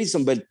not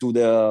prison, but to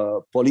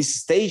the police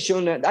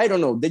station. I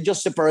don't know. They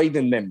just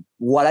separated them.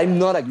 What I'm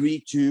not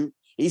agreed to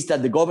is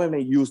that the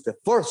government used the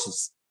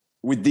forces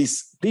with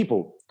these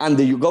people, and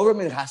the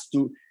government has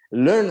to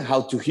learn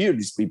how to hear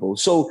these people.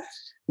 So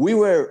we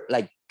were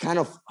like kind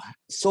of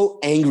so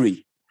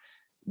angry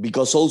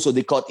because also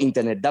they cut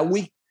internet that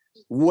we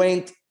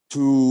went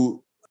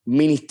to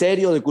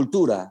Ministerio de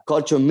Cultura,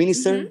 Culture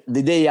Minister,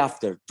 the day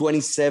after,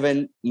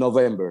 27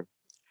 November.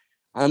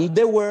 And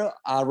there were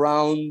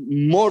around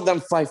more than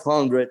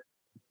 500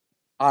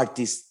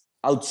 artists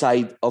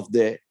outside of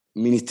the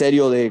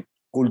Ministerio de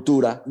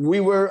Cultura. We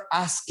were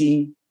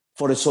asking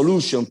for a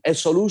solution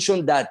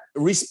that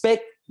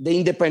respect the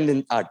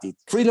independent artist,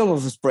 freedom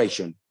of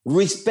expression,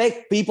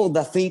 respect people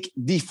that think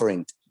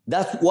different.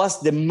 That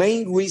was the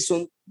main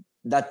reason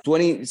that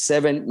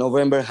 27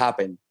 November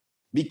happened,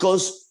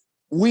 because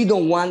we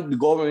don't want the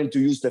government to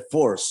use the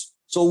force.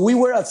 So we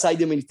were outside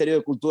the Ministerio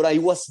de Cultura.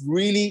 It was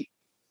really,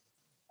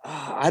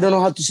 I don't know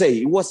how to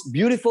say, it was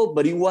beautiful,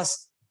 but it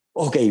was,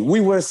 okay,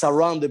 we were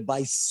surrounded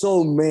by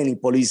so many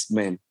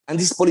policemen. And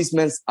these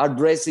policemen are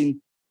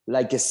dressing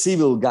like a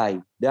civil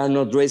guy. They are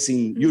not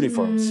dressing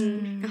uniforms.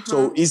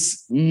 So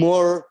it's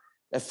more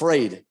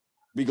afraid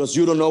because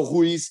you don't know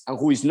who is and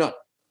who is not,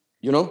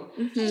 you know?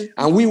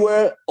 And we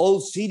were all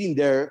sitting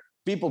there,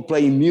 people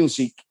playing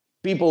music,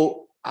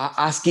 people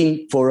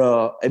asking for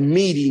a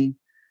meeting.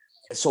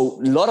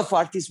 So a lot of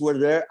artists were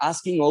there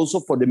asking also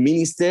for the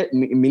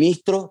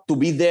ministro to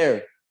be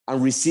there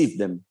and receive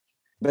them.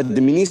 But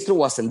the ministro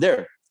wasn't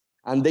there,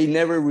 and they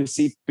never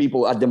received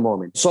people at the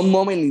moment. Some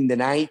moment in the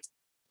night,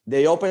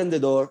 they opened the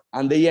door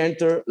and they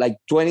enter like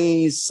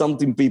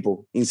 20-something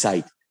people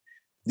inside.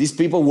 These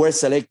people were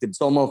selected,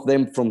 some of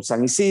them from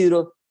San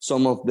Isidro,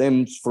 some of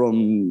them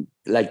from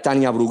like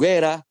Tania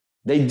Bruguera.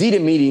 They did a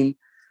meeting,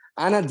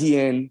 and at the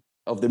end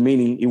of the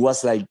meeting, it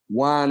was like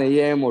 1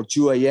 a.m. or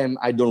 2 a.m.,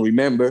 I don't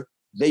remember.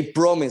 They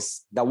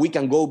promised that we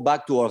can go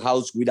back to our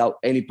house without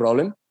any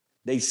problem.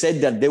 They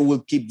said that they will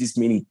keep this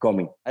meeting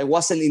coming. I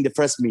wasn't in the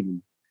first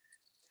meeting.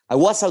 I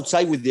was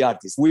outside with the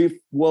artists.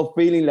 We were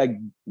feeling like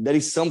there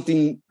is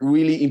something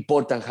really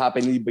important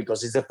happening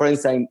because it's the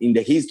first time in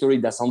the history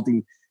that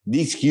something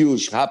this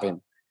huge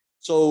happened.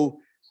 So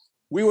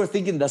we were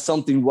thinking that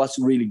something was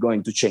really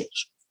going to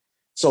change.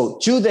 So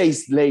 2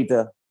 days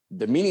later,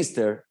 the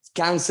minister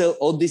canceled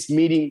all this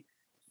meeting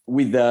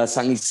with the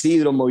San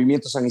Isidro,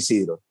 Movimiento San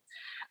Isidro.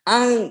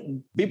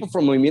 And people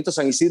from Movimiento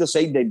San Isidro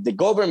say that the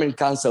government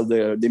canceled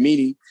the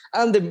meeting,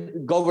 and the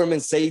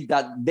government said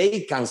that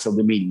they canceled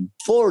the meeting.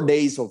 4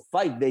 days or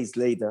 5 days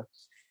later,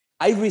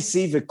 I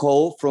received a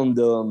call from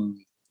the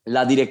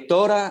la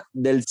directora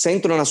del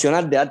Centro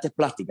Nacional de Artes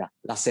Plásticas,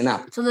 la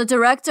CENAP. So the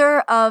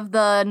director of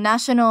the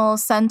National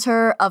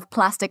Center of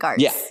Plastic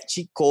Arts. Yeah,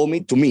 she called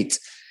me to meet.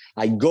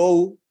 I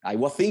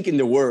was thinking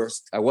the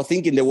worst. I was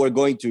thinking they were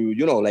going to,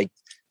 like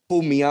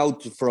pull me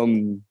out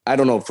from, I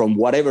don't know, from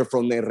whatever,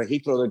 from the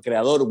Registro del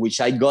Creador, which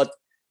I got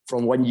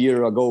from 1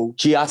 year ago.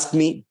 She asked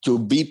me to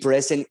be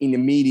present in a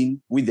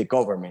meeting with the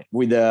government,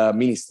 with the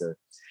minister,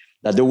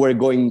 that there were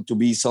going to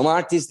be some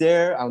artists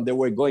there and they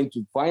were going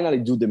to finally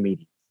do the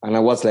meeting. And I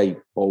was like,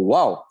 oh,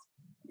 wow.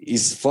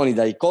 It's funny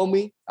that he called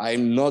me.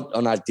 I'm not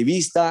an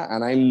artivista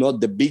and I'm not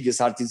the biggest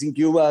artist in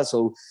Cuba.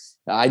 So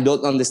I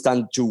don't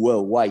understand too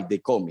well why they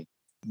called me.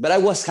 But I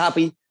was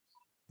happy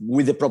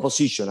with the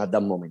proposition at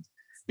that moment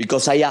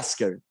because I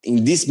asked her,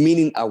 in this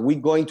meeting, are we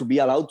going to be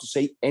allowed to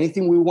say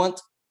anything we want?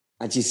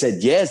 And she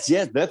said, yes,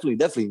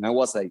 definitely. And I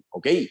was like,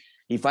 okay,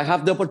 if I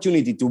have the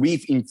opportunity to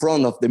be in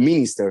front of the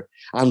minister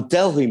and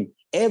tell him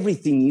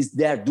everything is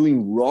they're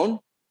doing wrong,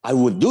 I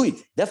would do it.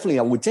 Definitely,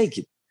 I would take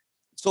it.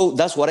 So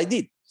that's what I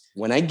did.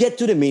 When I get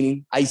to the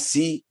meeting, I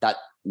see that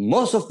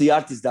most of the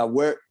artists that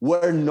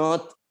were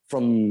not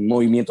from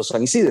Movimiento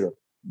San Isidro.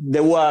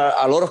 There were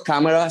a lot of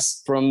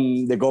cameras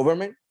from the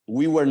government.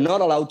 We were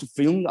not allowed to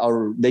film,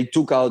 or they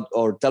took out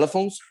our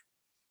telephones.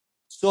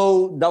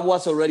 So that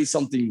was already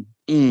something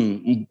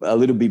a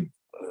little bit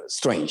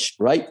strange,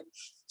 right?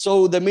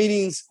 So the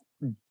meetings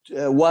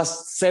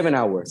was 7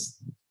 hours.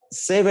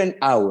 7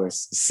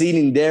 hours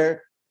sitting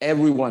there,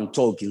 everyone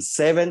talking.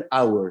 7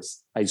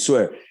 hours, I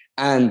swear.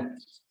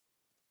 And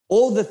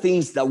all the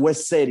things that were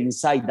said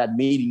inside that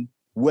meeting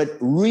were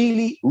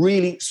really,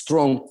 really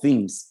strong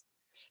things.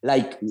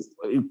 Like,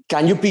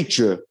 can you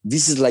picture,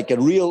 this is like a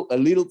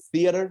little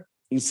theater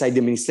inside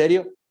the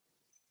Ministerio,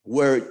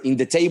 where in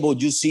the table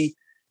you see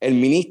el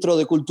Ministro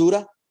de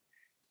Cultura,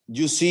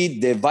 you see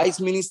the Vice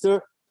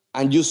Minister,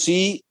 and you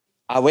see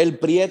Abel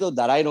Prieto,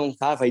 that I don't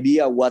have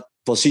idea what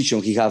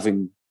position he have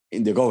in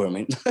the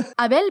government.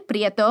 Abel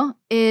Prieto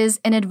is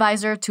an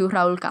advisor to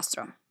Raúl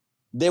Castro.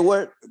 There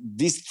were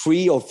these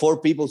 3 or 4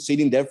 people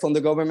sitting there from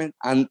the government,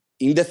 and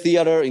in the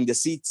theater, in the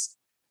seats,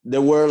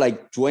 there were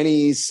like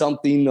 20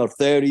 something or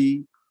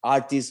 30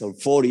 artists or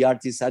 40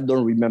 artists. I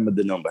don't remember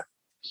the number.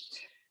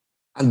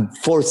 And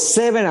for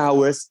 7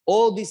 hours,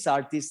 all these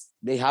artists,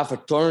 they have a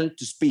turn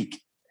to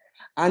speak.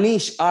 And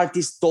each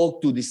artist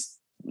talked to these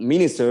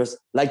ministers.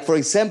 Like, for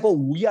example,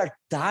 we are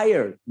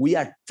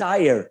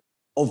tired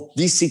of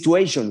this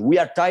situation. We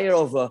are tired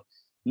of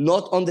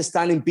not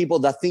understanding people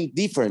that think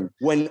different.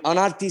 When an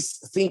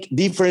artist think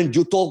different,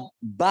 you talk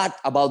bad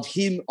about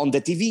him on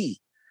the TV.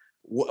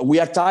 We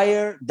are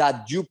tired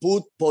that you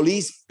put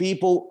police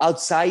people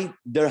outside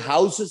their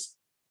houses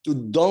to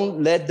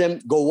don't let them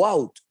go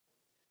out.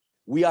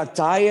 We are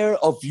tired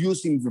of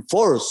using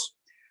force.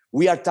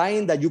 We are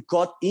tired that you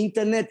cut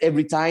internet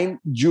every time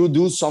you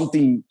do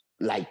something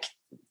like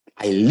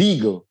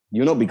illegal,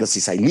 because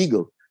it's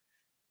illegal.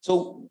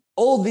 So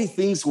all these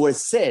things were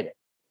said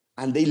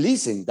and they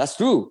listened. That's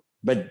true.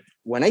 But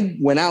when I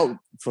went out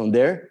from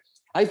there,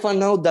 I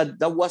found out that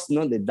that was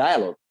not the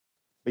dialogue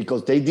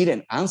because they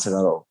didn't answer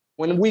at all.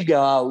 When we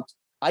go out,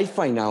 I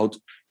find out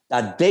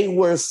that they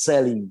were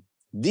selling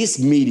this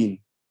meeting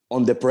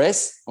on the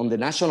press, on the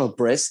national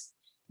press.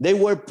 They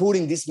were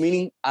putting this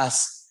meeting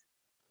as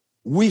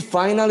we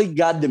finally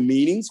got the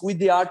meetings with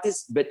the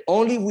artists, but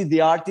only with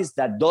the artists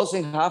that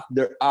doesn't have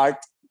their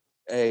art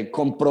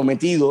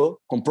compromised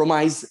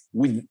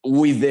with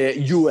the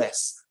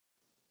US,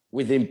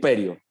 with the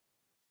Imperio.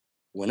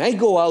 When I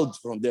go out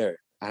from there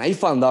and I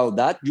found out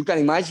that, you can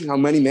imagine how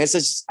many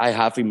messages I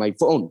have in my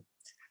phone,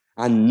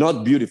 and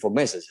not beautiful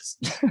messages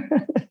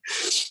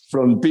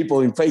from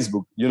people in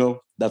Facebook,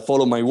 that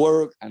follow my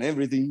work and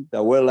everything,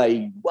 that were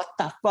like, what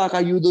the fuck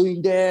are you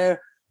doing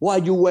there? Why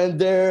you went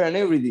there and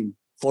everything.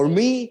 For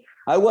me,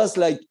 I was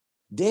like,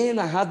 then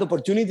I had the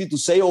opportunity to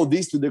say all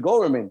this to the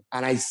government.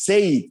 And I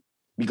say it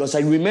because I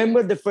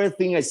remember the first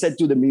thing I said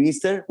to the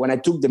minister when I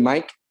took the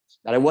mic,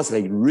 that I was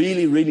like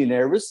really, really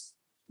nervous.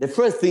 The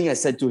first thing I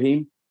said to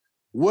him,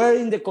 where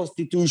in the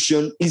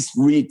Constitution is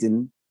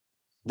written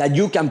that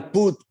you can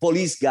put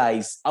police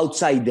guys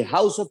outside the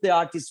house of the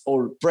artist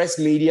or press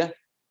media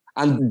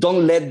and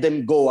don't let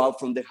them go out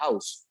from the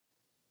house?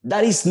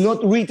 That is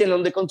not written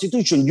on the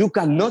Constitution. You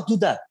cannot do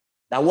that.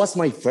 That was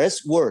my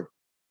first word.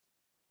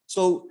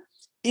 So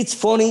it's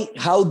funny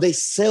how they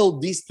sell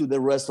this to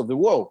the rest of the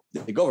world,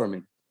 the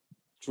government,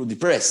 through the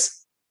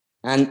press.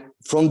 And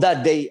from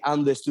that day, I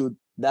understood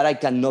that I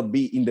cannot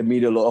be in the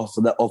middle of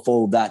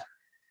all that.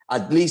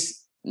 At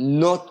least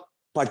not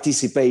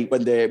participate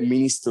when the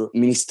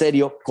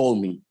ministerio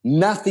called me.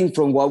 Nothing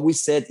from what we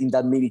said in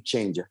that meeting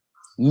changed.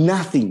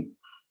 Nothing.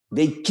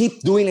 They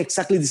keep doing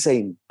exactly the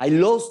same. I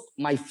lost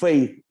my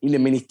faith in the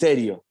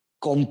ministerio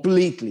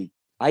completely.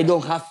 I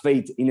don't have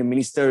faith in a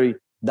ministry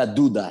that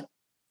do that.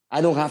 I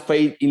don't have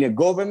faith in a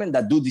government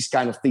that do these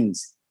kind of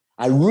things.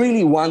 I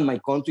really want my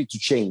country to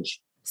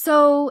change.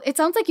 So it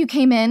sounds like you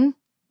came in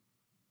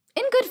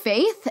good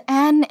faith,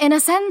 and in a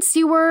sense,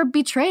 you were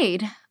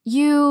betrayed.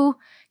 You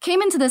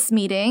came into this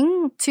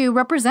meeting to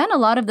represent a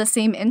lot of the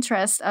same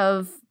interests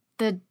of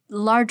the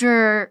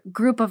larger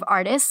group of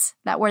artists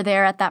that were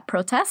there at that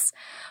protest.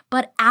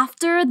 But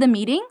after the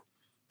meeting,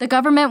 the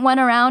government went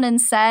around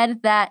and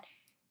said that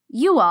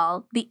you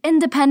all, the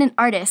independent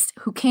artists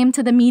who came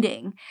to the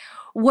meeting,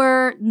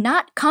 were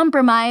not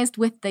compromised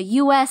with the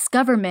US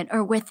government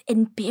or with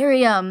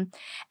Imperium.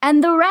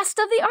 And the rest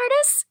of the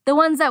artists, the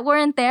ones that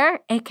weren't there,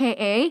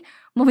 aka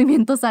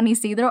Movimiento San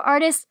Isidro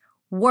artists,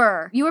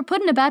 were. You were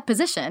put in a bad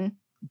position.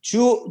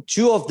 Two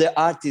of the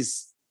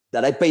artists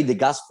that I paid the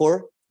gas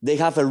for, they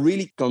have a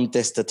really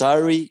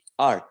contestatory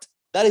art.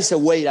 That is a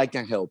way I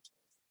can help.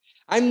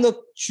 I'm not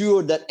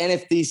sure that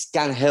NFTs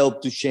can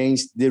help to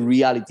change the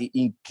reality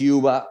in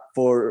Cuba.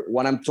 For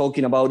what I'm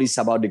talking about is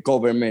about the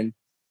government,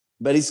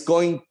 but it's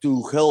going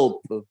to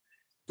help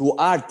to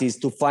artists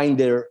to find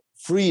their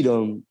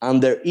freedom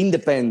and their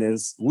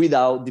independence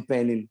without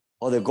depending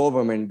on the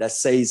government that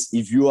says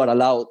if you are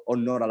allowed or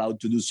not allowed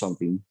to do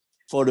something.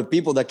 For the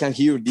people that can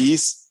hear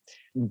this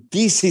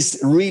is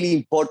really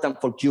important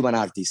for Cuban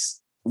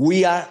artists.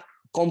 We are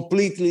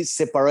completely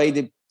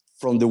separated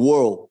from the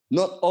world,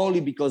 not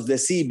only because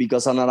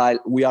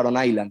we are an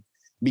island,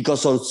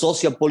 because of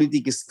social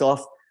political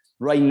stuff.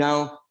 Right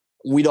now,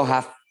 we don't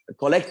have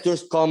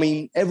collectors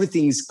coming,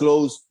 everything is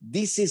closed.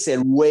 This is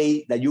a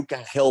way that you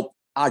can help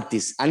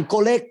artists and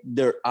collect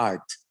their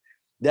art.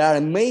 There are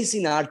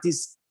amazing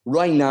artists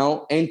right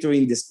now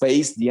entering the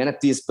space, the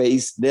NFT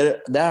space.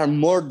 There are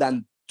more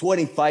than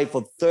 25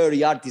 or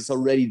 30 artists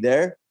already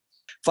there.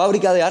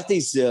 Fábrica de Arte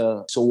is,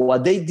 so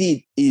what they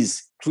did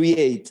is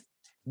create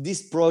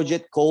this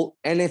project called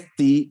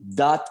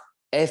NFT.FAC.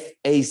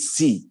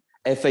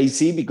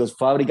 FAC because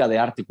Fábrica de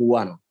Arte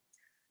Cubano.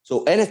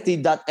 So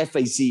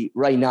NFT.FAC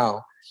right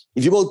now,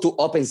 if you go to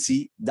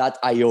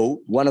OpenSea.io,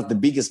 one of the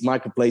biggest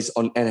marketplaces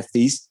on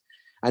NFTs,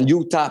 and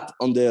you tap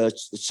on the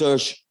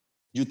search,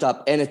 you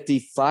tap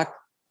NFT FAC,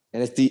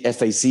 NFT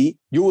FAC,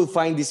 you will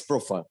find this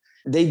profile.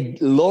 They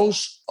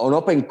launched an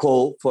open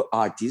call for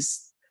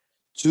artists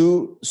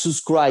to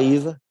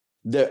subscribe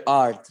their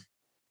art.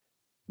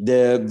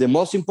 The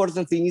most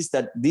important thing is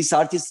that these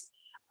artists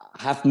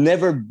have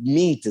never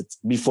minted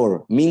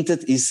before.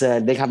 Minted is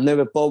they have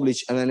never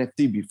published an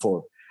NFT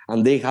before,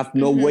 and they have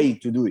no way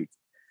to do it.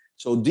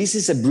 So this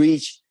is a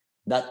bridge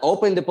that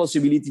opened the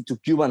possibility to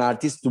Cuban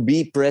artists to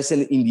be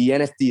present in the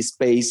NFT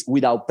space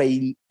without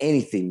paying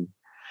anything,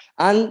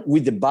 and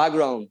with the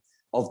background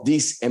of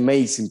this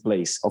amazing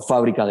place of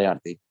Fábrica de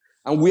Arte.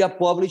 And we are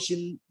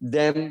publishing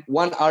them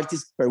one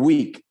artist per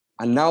week,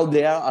 and now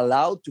they are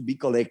allowed to be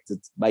collected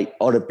by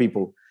other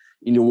people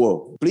in the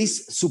world.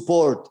 Please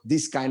support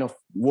this kind of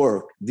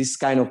work, this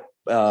kind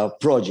of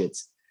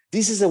projects.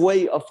 This is a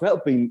way of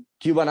helping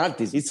Cuban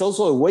artists. It's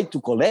also a way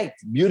to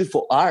collect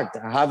beautiful art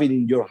and have it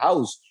in your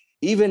house.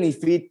 Even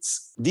if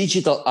it's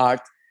digital art,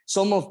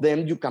 some of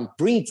them you can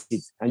print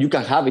it and you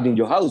can have it in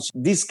your house.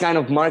 These kind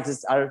of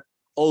markets are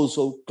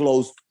also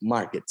closed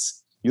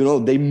markets. You know,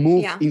 they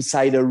move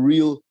inside a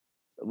real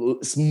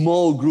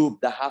small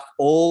group that have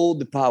all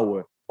the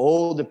power.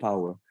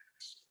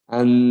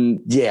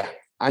 And yeah,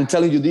 I'm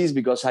telling you this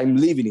because I'm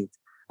living it.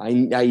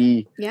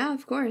 Yeah,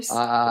 of course.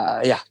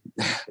 Yeah,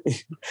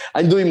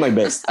 I'm doing my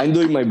best. I'm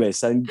doing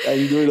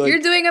You're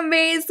doing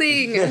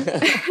amazing.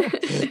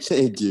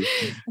 Thank you.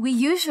 We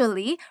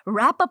usually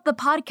wrap up the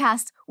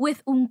podcast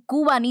with un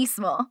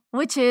cubanismo,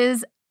 which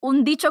is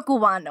un dicho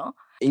cubano.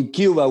 In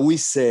Cuba, we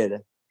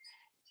said,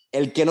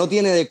 el que no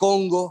tiene de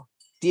Congo,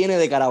 tiene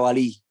de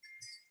Carabalí.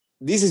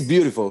 This is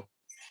beautiful.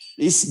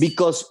 It's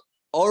because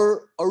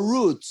our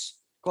roots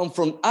come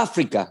from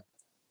Africa.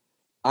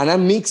 And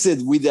I'm mixed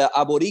with the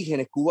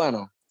Aborígenes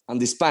Cubano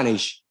and the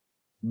Spanish.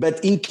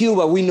 But in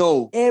Cuba, we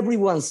know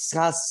everyone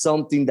has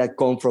something that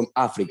comes from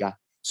Africa.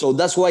 So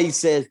that's why it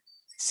says,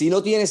 si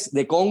no tienes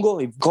de Congo,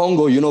 if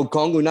Congo, you know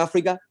Congo in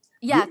Africa?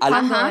 Yeah,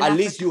 at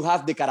least you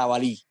have the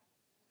Carabalí.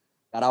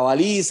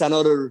 Carabalí is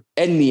another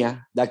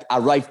ethnia that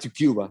arrived to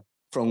Cuba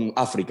from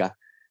Africa.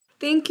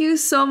 Thank you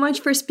so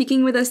much for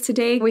speaking with us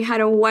today. We had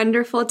a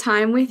wonderful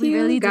time with you,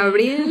 really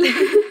Gabriel.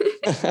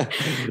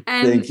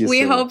 And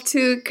we hope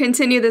to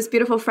continue this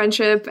beautiful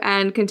friendship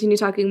and continue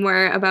talking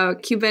more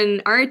about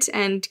Cuban art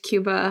and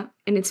Cuba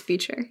in its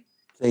future.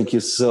 Thank you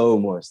so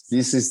much.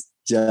 This is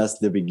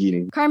just the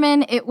beginning.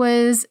 Carmen, it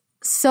was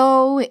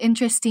so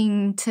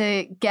interesting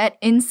to get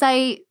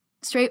insight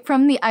straight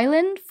from the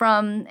island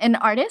from an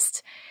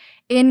artist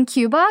in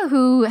Cuba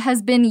who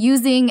has been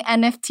using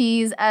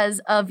NFTs as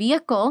a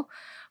vehicle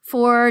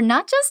for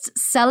not just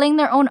selling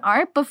their own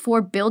art, but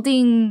for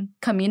building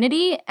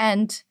community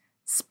and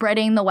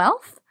spreading the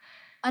wealth.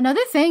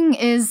 Another thing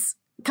is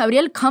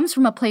Gabriel comes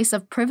from a place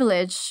of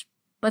privilege,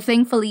 but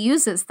thankfully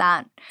uses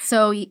that.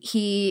 So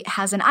he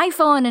has an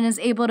iPhone and is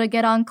able to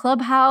get on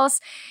Clubhouse.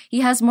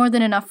 He has more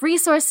than enough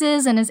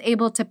resources and is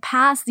able to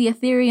pass the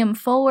Ethereum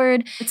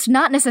forward. It's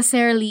not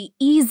necessarily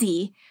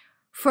easy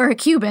for a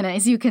Cuban,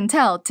 as you can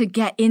tell, to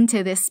get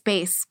into this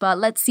space, but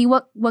let's see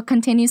what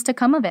continues to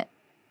come of it.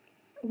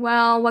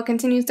 Well, what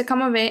continues to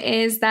come of it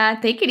is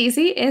that Take It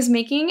Easy is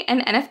making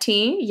an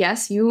NFT.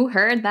 Yes, you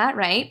heard that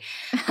right.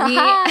 We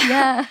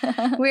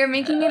are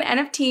making an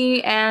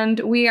NFT and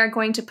we are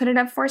going to put it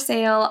up for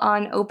sale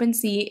on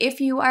OpenSea.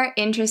 If you are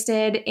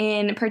interested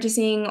in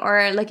purchasing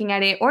or looking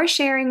at it or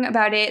sharing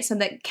about it so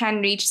that it can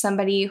reach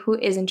somebody who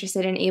is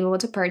interested and able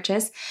to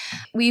purchase,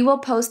 we will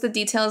post the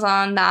details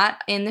on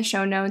that in the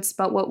show notes.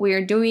 But what we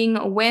are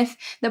doing with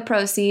the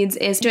proceeds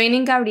is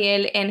joining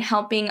Gabriel in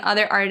helping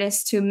other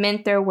artists to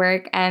mint their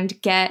work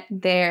and get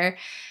their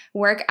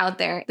work out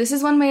there. This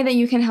is one way that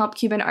you can help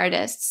Cuban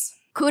artists.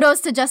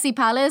 Kudos to Jesse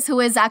Palace, who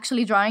is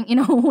actually drawing,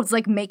 who's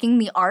like making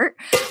the art,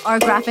 our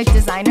graphic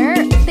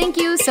designer. Thank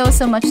you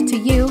so much to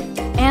you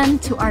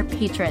and to our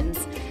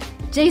patrons.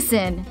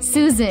 Jason,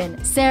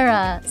 Susan,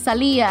 Sarah,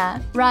 Salia,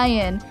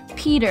 Ryan,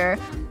 Peter,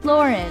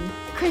 Lauren,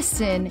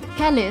 Kristen,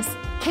 Kellis,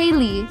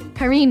 Kaylee,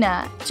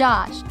 Karina,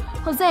 Josh,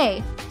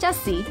 Jose,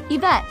 Jesse,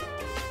 Yvette,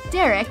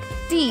 Derek,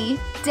 Dee,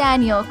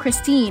 Daniel,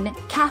 Christine,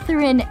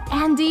 Catherine,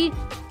 Andy,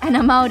 and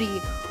Amaury.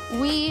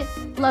 We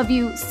love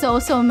you so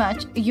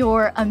much.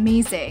 You're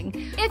amazing.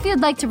 If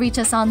you'd like to reach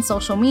us on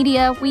social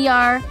media, we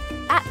are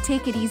at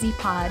Take It Easy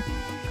Pod.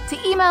 To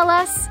email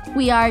us,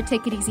 we are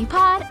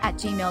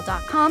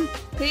takeiteasypod@gmail.com.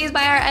 Please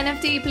buy our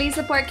NFT. Please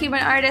support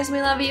Cuban artists.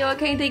 We love you.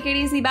 Okay, take it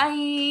easy.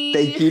 Bye.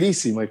 Take it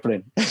easy, my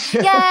friend.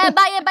 Yeah,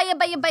 buy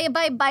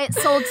it.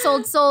 Sold.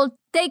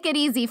 Take it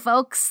easy,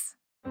 folks.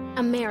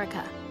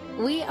 America.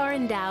 We are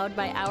endowed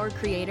by our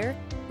Creator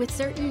with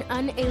certain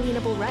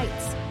unalienable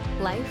rights: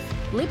 life,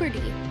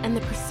 liberty, and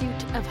the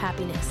pursuit of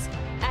happiness.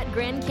 At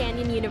Grand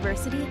Canyon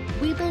University,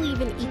 we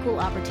believe in equal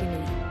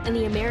opportunity, and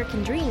the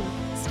American dream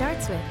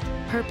starts with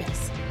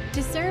purpose.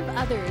 To serve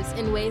others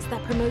in ways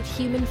that promote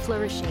human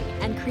flourishing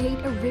and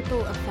create a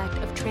ripple effect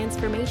of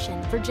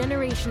transformation for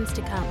generations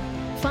to come.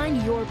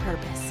 Find your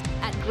purpose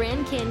at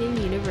Grand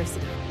Canyon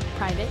University.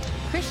 Private,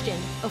 Christian,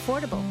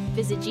 affordable.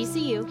 Visit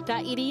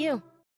gcu.edu.